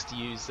Rye likes to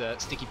use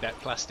sticky back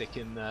plastic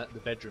in the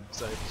bedroom.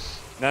 So.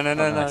 No.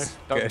 nice.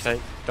 Duct Good.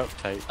 tape. Duct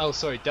tape. Oh,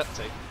 sorry, duct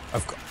tape.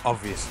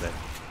 Obviously.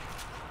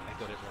 I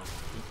got it wrong.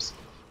 Oops.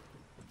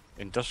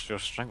 Industrial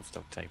strength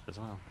duct tape as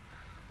well.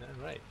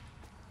 Right.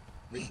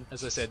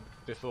 As I said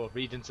before,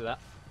 read into that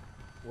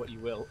what you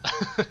will.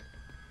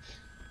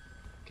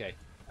 Okay,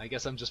 I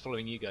guess I'm just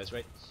following you guys,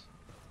 right?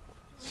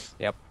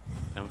 Yep.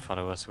 Don't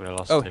follow us, we're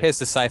lost Oh, too. here's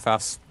the safe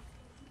house.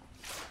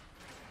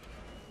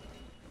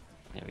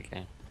 There we go.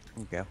 There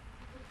you go.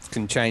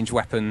 Can change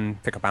weapon,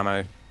 pick up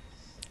ammo,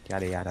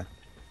 yada yada.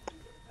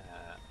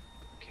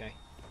 Okay.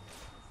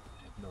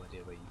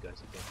 idea where you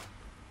guys are going.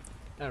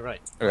 Oh,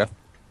 right. There we go.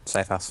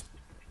 Safe house.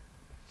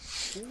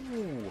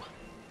 Ooh.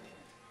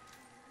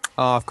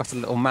 Oh, I've got a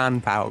little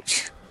man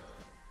pouch.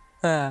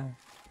 Ah,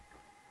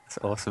 that's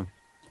awesome.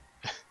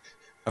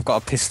 I've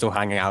got a pistol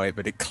hanging out it,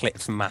 but it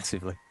clips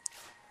massively.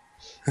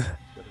 Got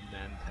a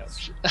man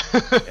pouch.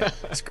 Yeah,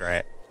 that's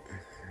great.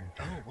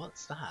 Oh,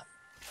 what's that?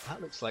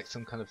 That looks like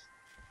some kind of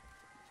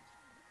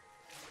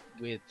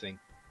weird thing.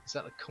 Is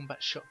that a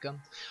combat shotgun?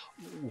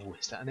 Ooh,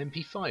 is that an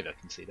MP5 I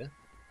can see there?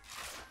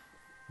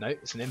 No,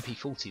 it's an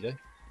MP40 though.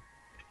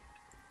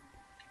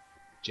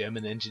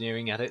 German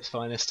engineering at its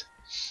finest.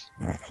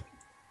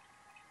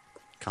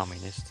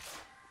 Communist.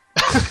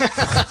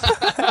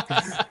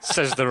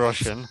 Says the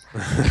Russian.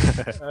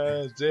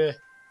 Oh dear.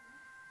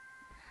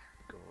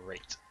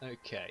 Great.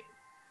 Okay.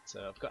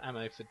 So I've got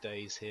ammo for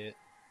days here.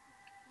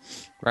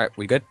 Right,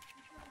 we good?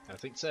 I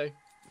think so.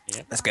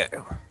 Yep. Let's go.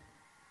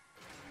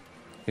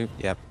 Ooh,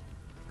 yep.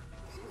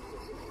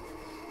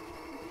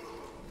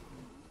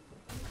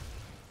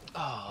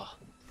 Ah,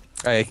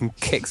 Oh, you can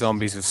kick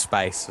zombies with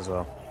space as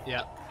well.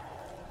 yeah.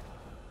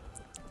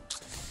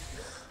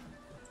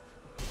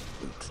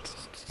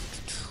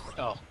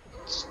 Oh,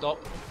 stop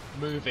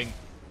moving.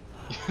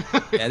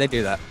 Yeah, they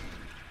do that.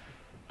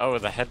 Oh,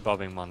 the head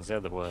bobbing ones, they're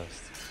the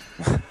worst.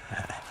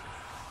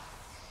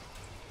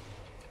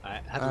 I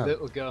had a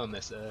little go on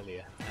this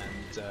earlier,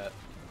 and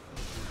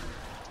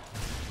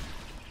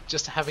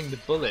just having the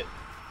bullet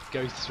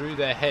go through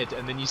their head,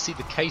 and then you see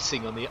the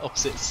casing on the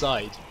opposite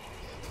side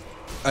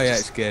Oh yeah,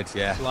 it's good,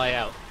 yeah. fly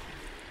out.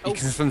 You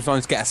can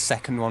sometimes get a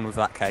second one with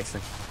that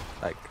casing.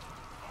 Like,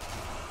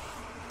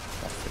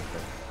 that's pretty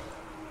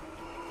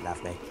good.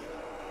 Lovely.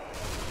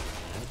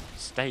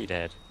 Stay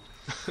dead.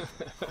 That's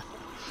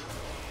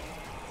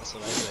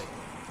what I say.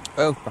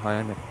 Oh,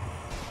 behind me.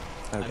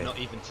 And Okay. not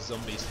even to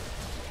zombies.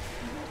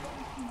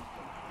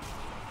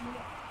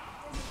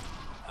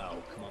 Oh,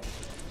 come on.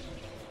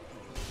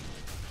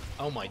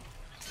 Oh my.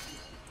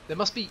 There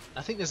must be.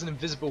 I think there's an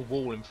invisible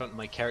wall in front of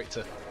my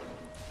character.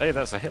 Hey,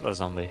 that's a Hitler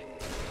zombie.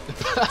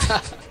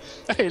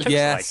 He looks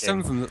Yeah, like some him.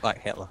 of them look like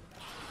Hitler.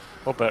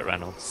 Or Burt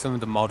Reynolds. Some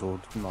of the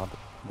modelled.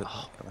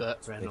 Oh,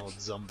 Burt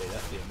Reynolds zombie.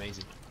 That'd be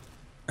amazing.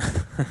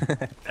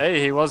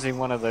 Hey, he was in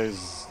one of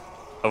those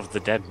of the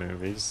Dead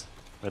movies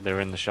where they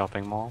were in the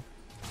shopping mall.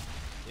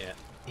 Yeah.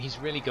 He's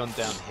really gone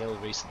downhill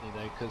recently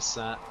though, because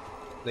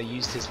they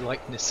used his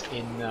likeness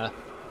in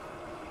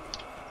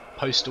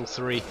Postal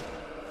 3.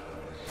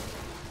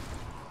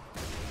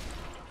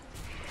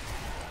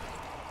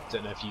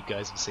 Don't know if you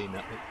guys have seen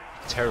that.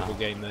 Terrible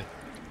game though.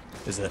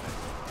 Is it?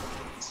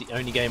 It's the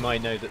only game I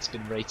know that's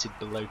been rated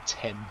below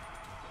 10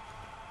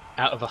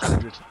 out of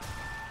 100.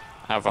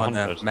 Out of On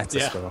 100.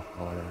 Metascore.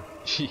 Or whatever.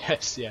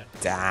 Yes, yeah.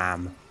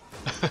 Damn.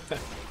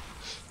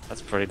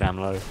 That's pretty damn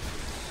low.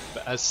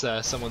 But as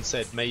someone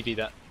said, maybe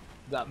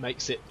that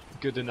makes it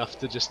good enough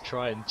to just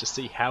try and just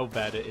see how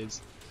bad it is.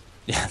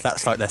 Yeah,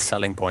 that's like their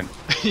selling point.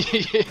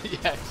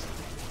 Yes.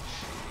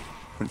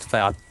 It's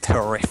a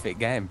terrific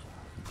game.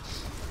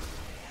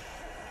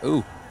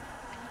 Ooh.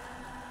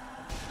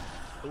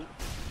 Oh,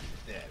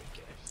 there we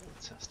go.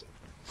 Fantastic.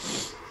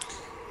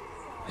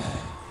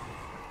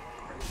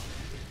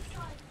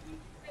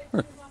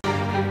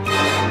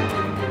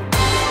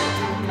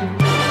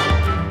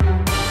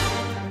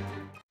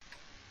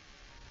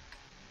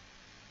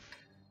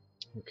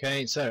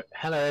 Okay, so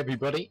hello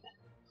everybody.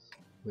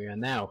 We are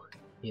now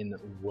in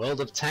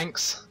World of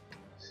Tanks.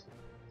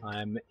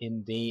 I'm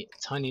in the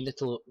tiny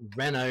little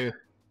Renault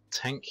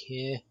tank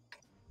here.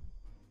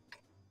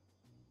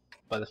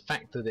 By the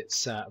fact that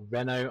it's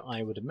Renault,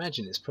 I would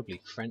imagine it's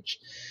probably French.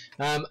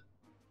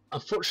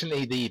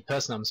 Unfortunately, the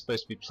person I'm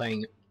supposed to be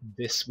playing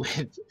this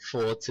with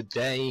for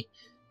today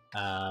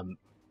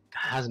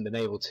hasn't been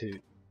able to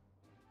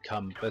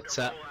come, but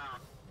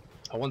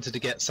I wanted to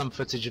get some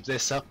footage of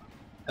this up,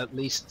 at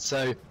least,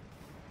 so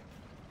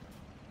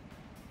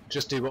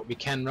just do what we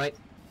can, right?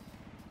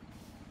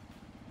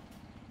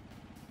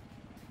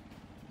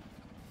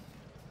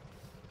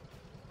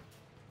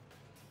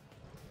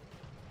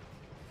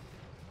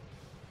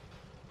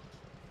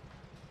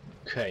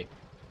 Okay,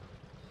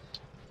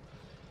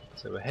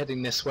 so we're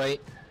heading this way.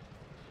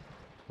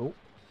 Oh,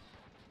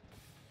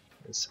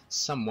 there's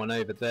someone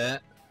over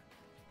there.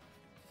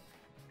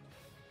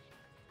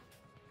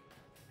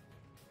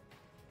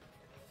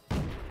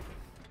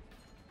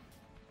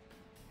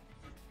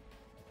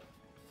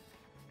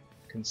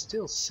 Can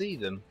still see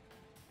them.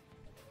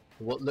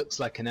 What looks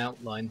like an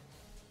outline.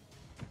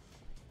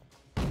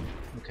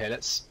 Okay,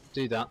 let's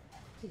do that.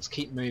 Let's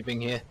keep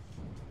moving here.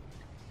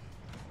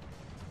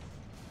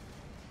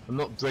 I'm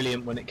not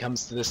brilliant when it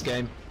comes to this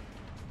game.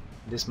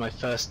 This is my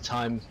first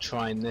time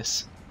trying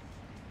this.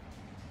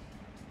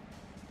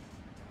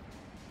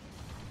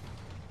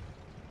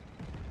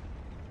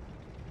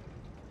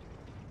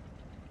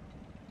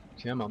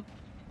 Come on.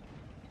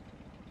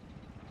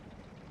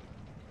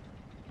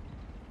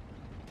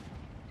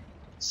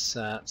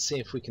 Let's see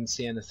if we can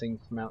see anything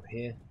from out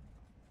here.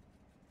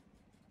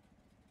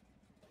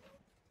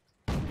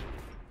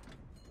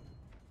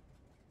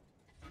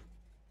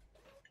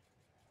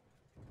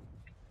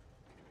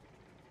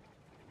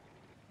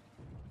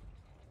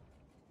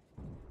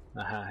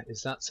 Aha,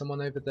 is that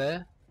someone over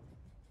there?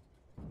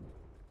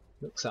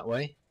 Looks that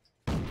way.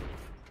 I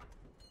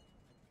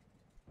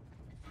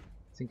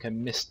think I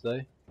missed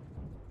though.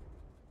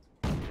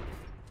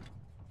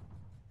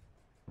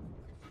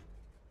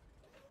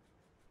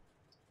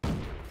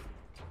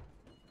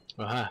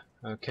 Aha,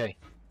 okay.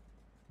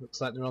 Looks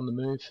like they're on the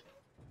move.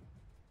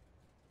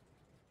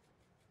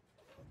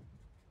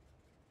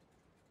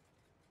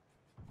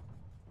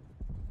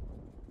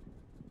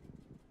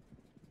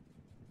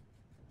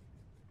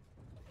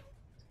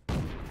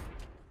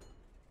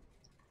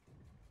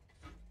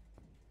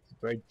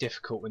 Very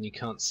difficult when you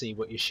can't see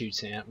what you're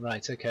shooting at.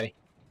 Right, okay.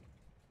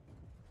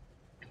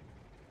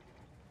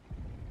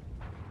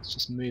 Let's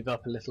just move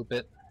up a little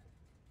bit.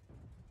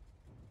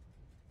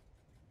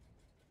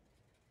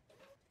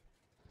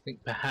 I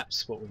think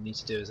perhaps what we need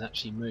to do is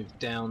actually move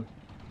down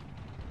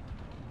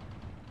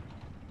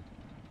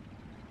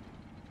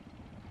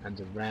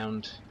and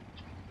around.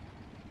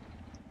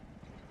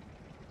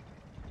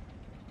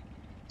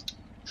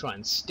 Try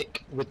and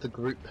stick with the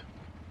group.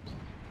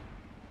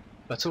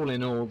 But all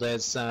in all,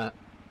 there's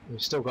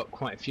we've still got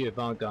quite a few of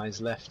our guys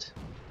left.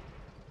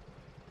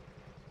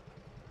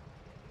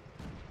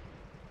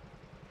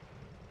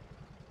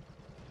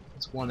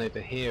 There's one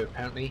over here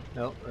apparently.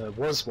 Oh,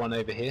 was one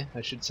over here,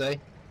 I should say.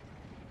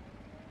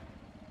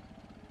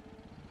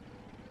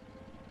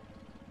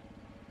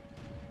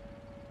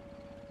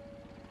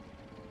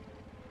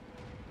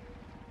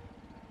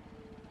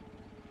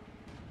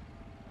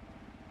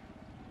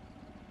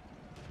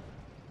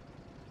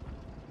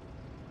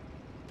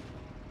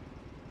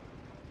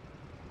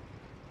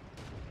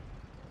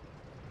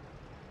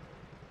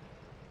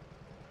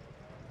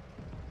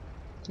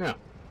 Yeah.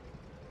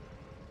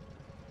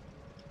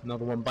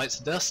 Another one bites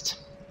the dust.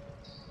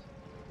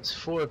 There's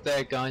 4 of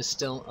their guys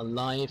still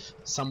alive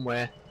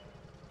somewhere.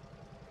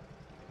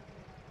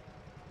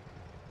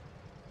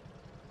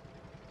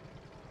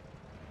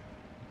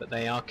 But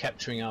they are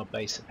capturing our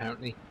base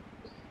apparently.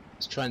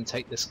 Let's try and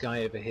take this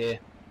guy over here.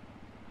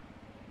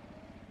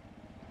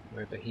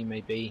 Wherever he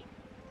may be.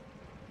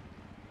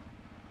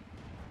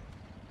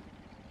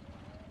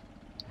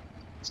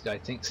 This guy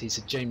thinks he's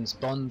a James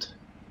Bond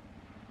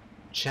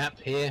chap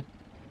here.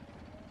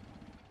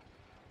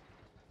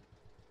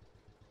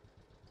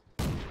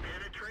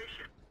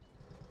 Penetration.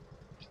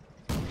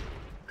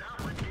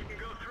 That one didn't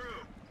go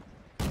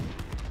through.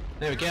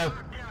 There we go.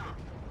 Down.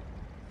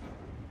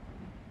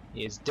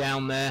 He is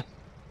down there.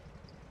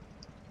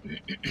 The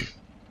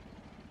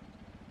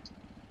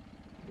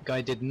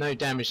guy did no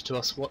damage to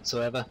us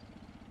whatsoever.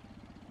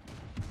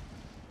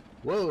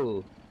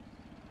 Whoa!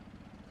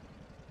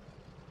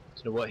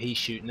 Don't know what he's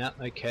shooting at.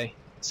 Okay,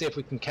 let's see if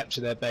we can capture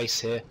their base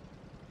here.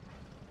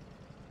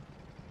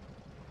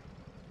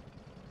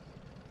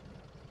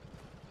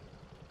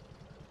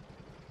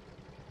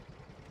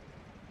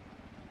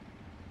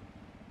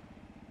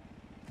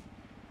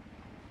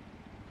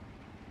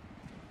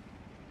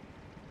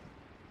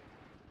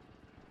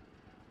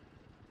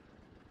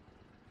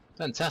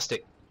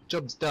 Fantastic.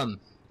 Job's done.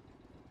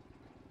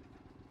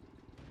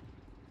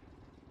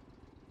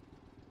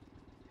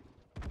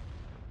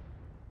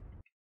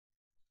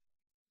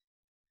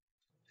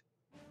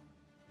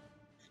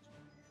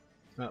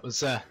 That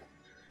was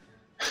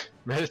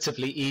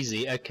relatively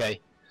easy.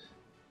 Okay.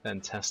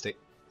 Fantastic.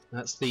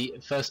 That's the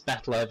first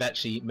battle I've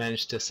actually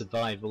managed to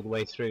survive all the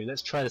way through.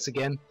 Let's try this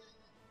again.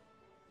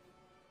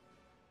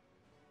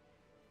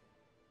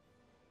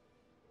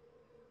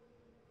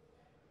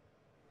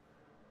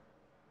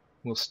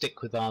 We'll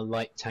stick with our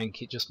light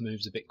tank, it just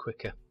moves a bit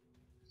quicker.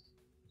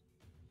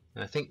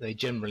 And I think they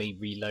generally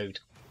reload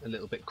a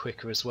little bit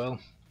quicker as well.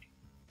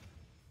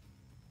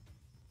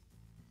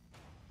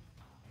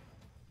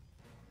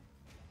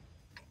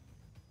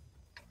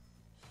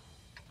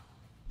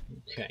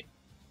 Okay.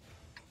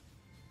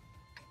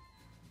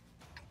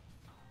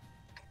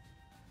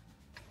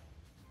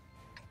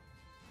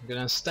 I'm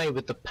going to stay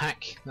with the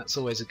pack, that's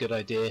always a good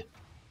idea.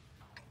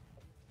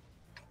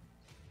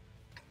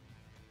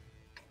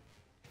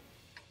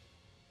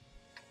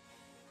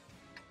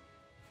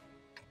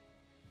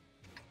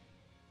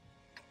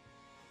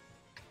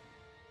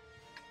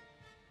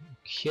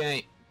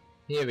 Okay,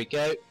 here we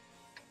go.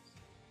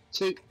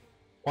 2,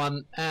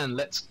 1, and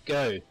let's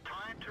go.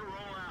 Time to roll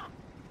out.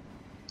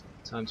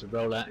 Time to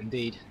roll out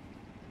indeed.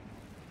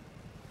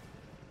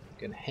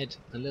 Gonna head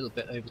a little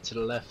bit over to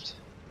the left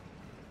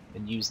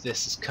and use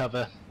this as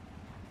cover.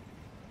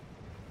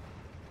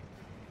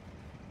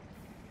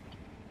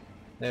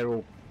 They're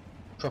all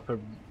proper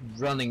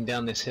running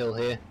down this hill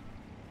here.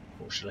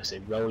 Or should I say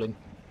rolling.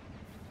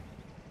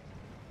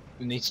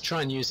 We need to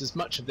try and use as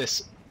much of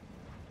this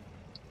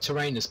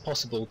terrain as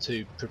possible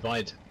to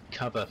provide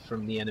cover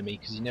from the enemy,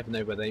 because you never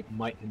know where they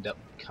might end up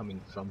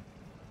coming from.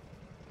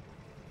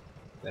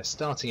 Their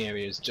starting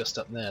area is just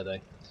up there though,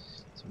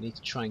 so we need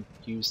to try and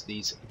use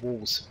these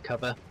walls for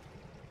cover.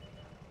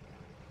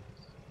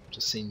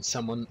 Just seen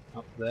someone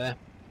up there,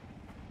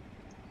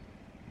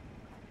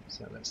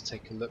 so let's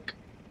take a look.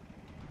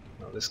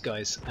 Well, this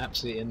guy's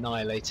absolutely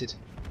annihilated.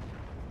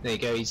 There you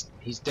go,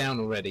 he's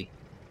down already.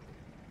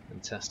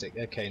 Fantastic.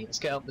 Okay, let's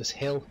get up this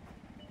hill.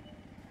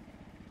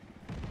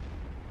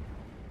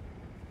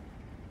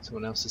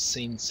 Someone else has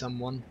seen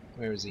someone.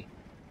 Where is he?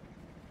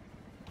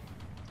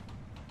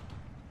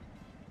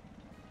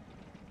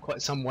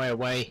 Quite some way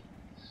away.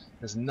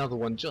 There's another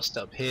one just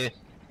up here.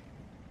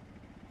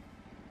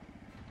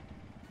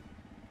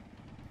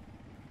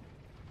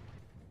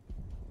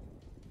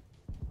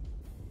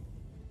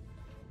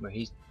 Well,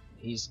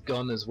 he's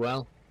gone as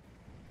well.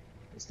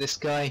 There's this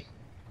guy.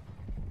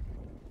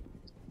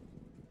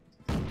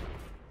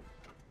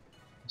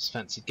 Just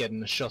fancy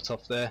getting a shot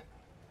off there.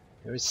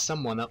 There is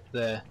someone up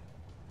there.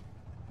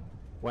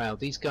 Wow,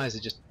 these guys are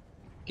just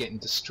getting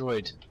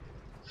destroyed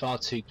far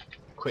too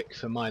quick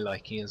for my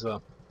liking as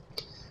well.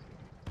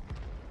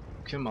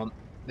 Come on,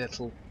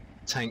 little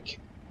tank.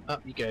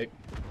 Up you go.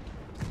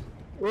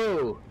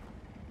 Whoa!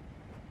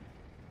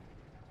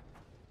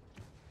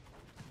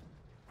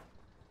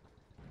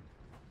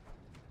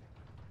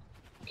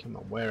 Come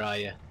on, where are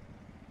you?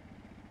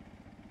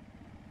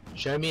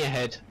 Show me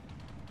ahead.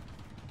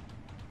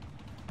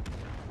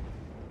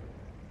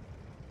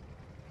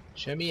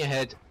 Show me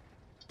ahead.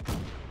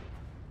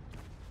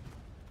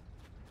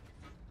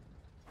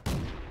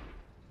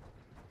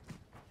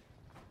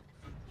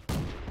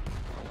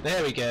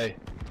 There we go.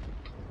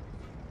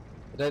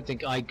 I don't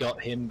think I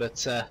got him, but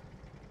to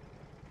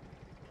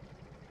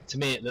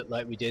me it looked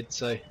like we did,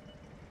 so I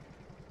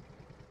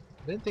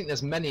don't think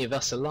there's many of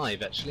us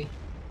alive actually.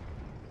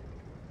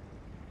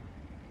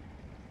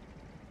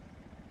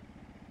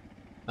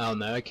 Oh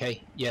no,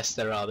 okay, yes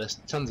there are, there's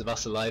tons of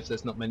us alive,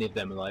 there's not many of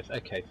them alive.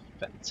 Okay,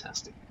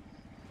 fantastic.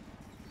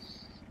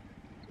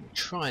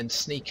 Try and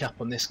sneak up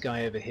on this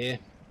guy over here.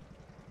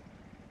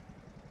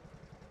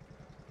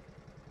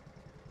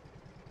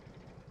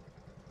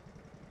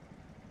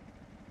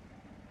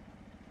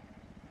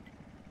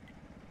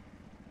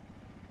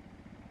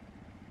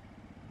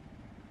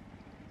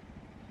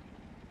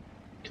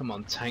 Come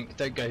on tank,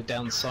 don't go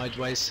down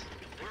sideways.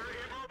 We're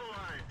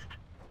immobilized.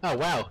 Oh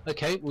wow,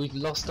 okay, we've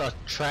lost our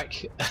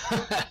track.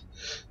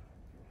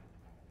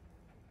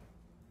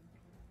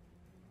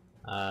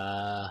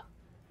 Huh?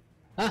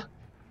 Track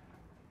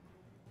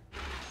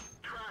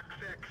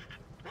fixed.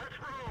 Let's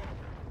roll.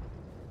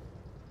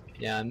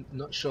 Yeah, I'm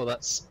not sure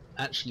that's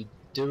actually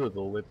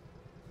doable. We're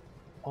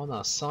on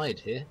our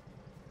side here.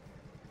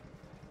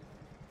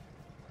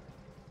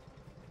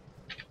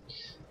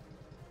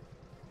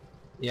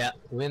 Yeah,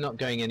 we're not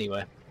going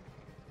anywhere.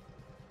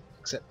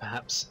 Except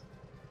perhaps...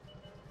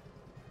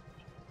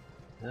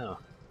 Oh.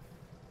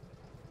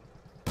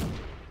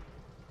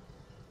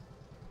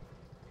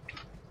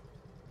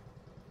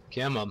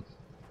 Come on.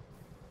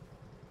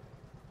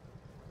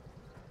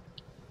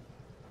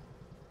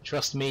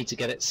 Trust me to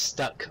get it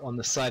stuck on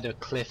the side of a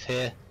cliff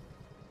here.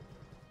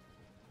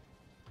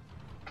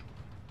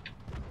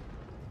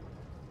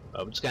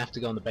 Well, we're just going to have to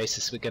go on the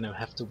basis we're going to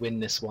have to win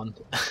this one.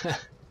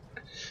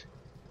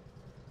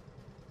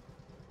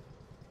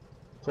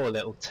 Poor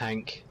little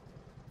tank.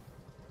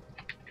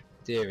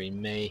 Dearie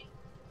me.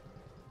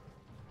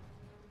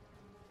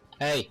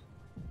 Hey!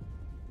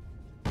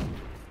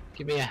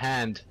 Give me a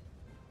hand.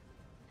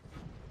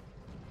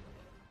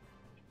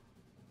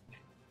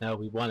 No,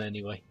 we won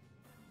anyway.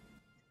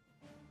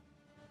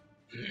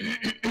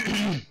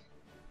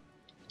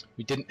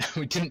 we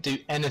didn't do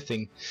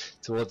anything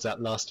towards that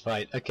last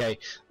fight. Okay,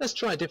 let's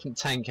try a different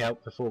tank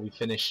out before we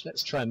finish.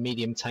 Let's try a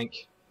medium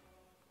tank.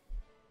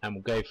 And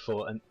we'll go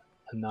for a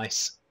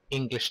nice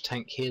English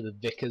tank here, the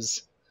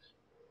Vickers.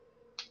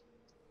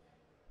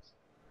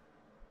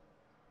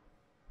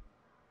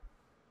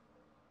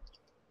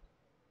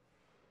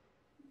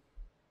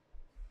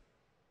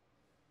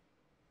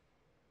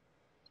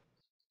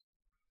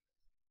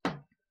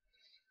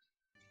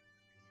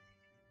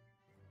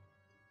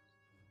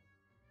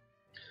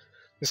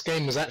 This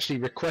game was actually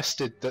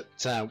requested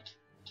that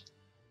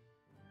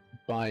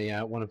by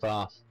one of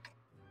our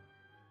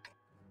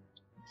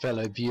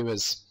fellow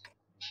viewers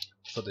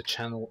for the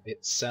channel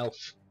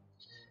itself.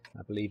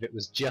 I believe it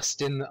was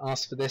Justin that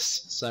asked for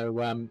this, so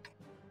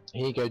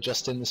here you go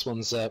Justin, this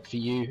one's for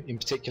you in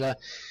particular.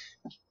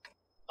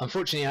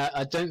 Unfortunately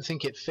I don't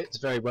think it fits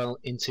very well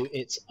into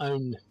its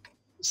own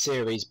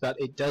series, but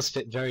it does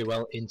fit very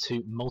well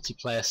into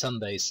multiplayer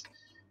Sundays,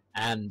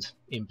 and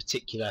in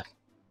particular,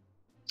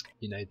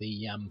 you know,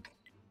 the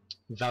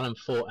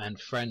Valenfor and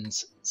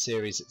Friends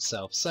series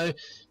itself. So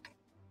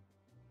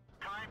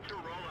Time to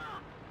roll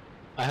out.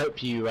 I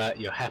hope you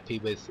you're happy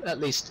with at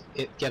least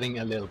it getting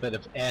a little bit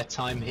of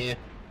airtime here.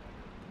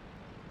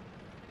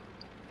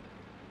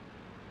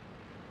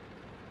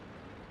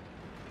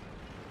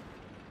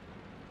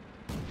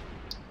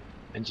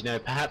 And you know,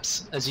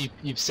 perhaps as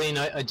you've seen,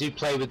 I do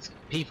play with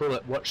people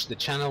that watch the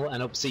channel,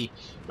 and obviously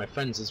my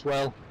friends as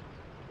well.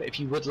 But if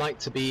you would like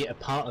to be a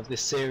part of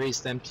this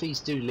series, then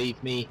please do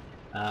leave me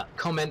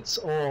comments,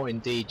 or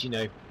indeed, you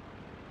know,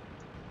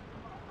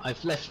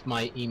 I've left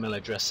my email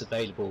address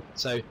available.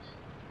 So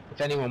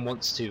if anyone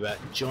wants to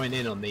join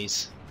in on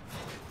these,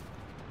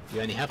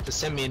 you only have to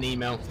send me an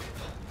email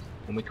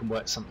and we can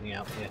work something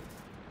out here.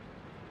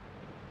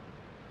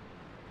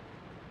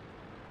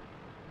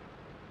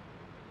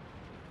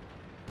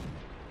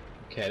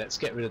 Okay, let's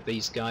get rid of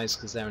these guys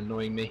because they're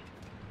annoying me.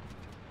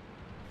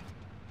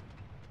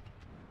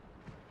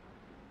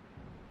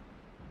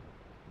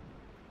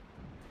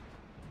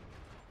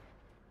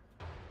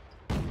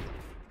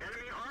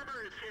 Enemy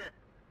armor is hit.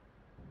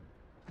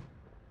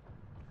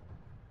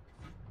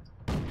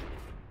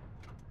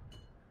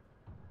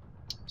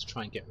 Let's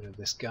try and get rid of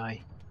this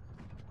guy.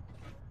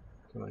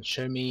 Come on,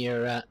 show me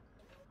your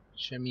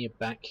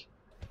back.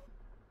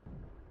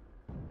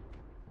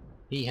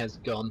 He has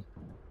gone.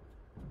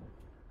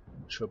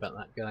 Not sure about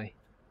that guy.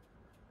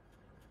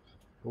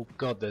 Oh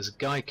god, there's a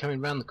guy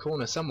coming round the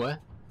corner somewhere.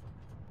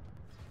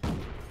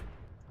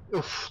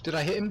 Oof, did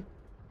I hit him?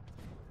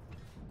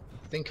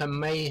 I think I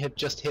may have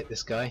just hit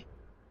this guy.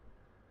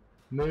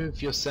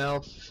 Move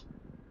yourself.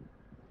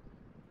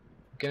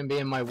 Gonna be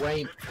in my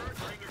way.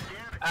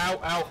 Ow,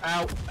 ow,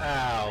 ow,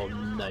 ow,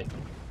 no.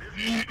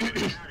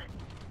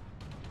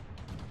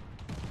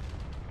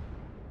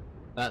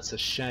 That's a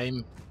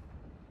shame.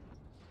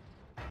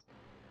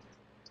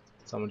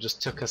 Someone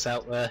just took us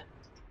out there.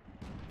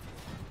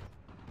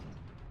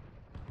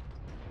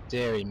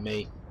 Deary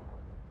me.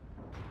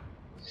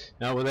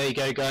 Oh well, there you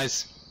go,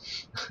 guys.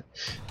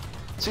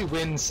 2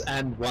 wins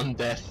and 1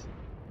 death.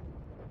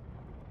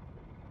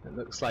 It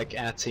looks like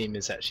our team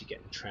is actually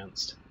getting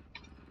trounced.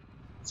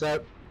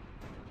 So,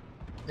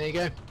 there you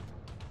go.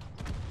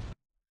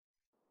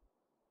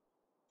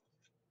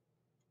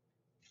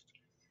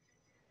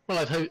 Well,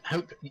 I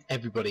hope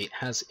everybody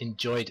has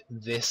enjoyed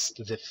this,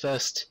 the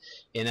first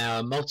in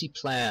our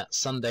multiplayer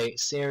Sunday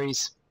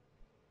series,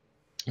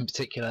 in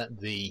particular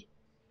the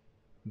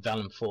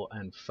Valenfor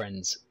and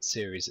Friends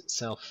series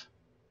itself.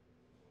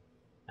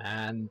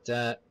 And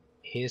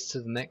here's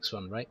to the next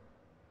one, right?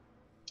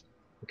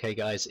 Okay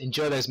guys,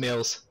 enjoy those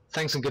meals,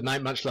 thanks and good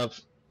night, much love,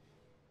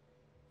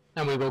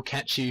 and we will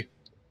catch you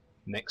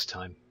next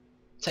time.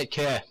 Take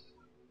care,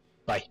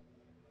 bye.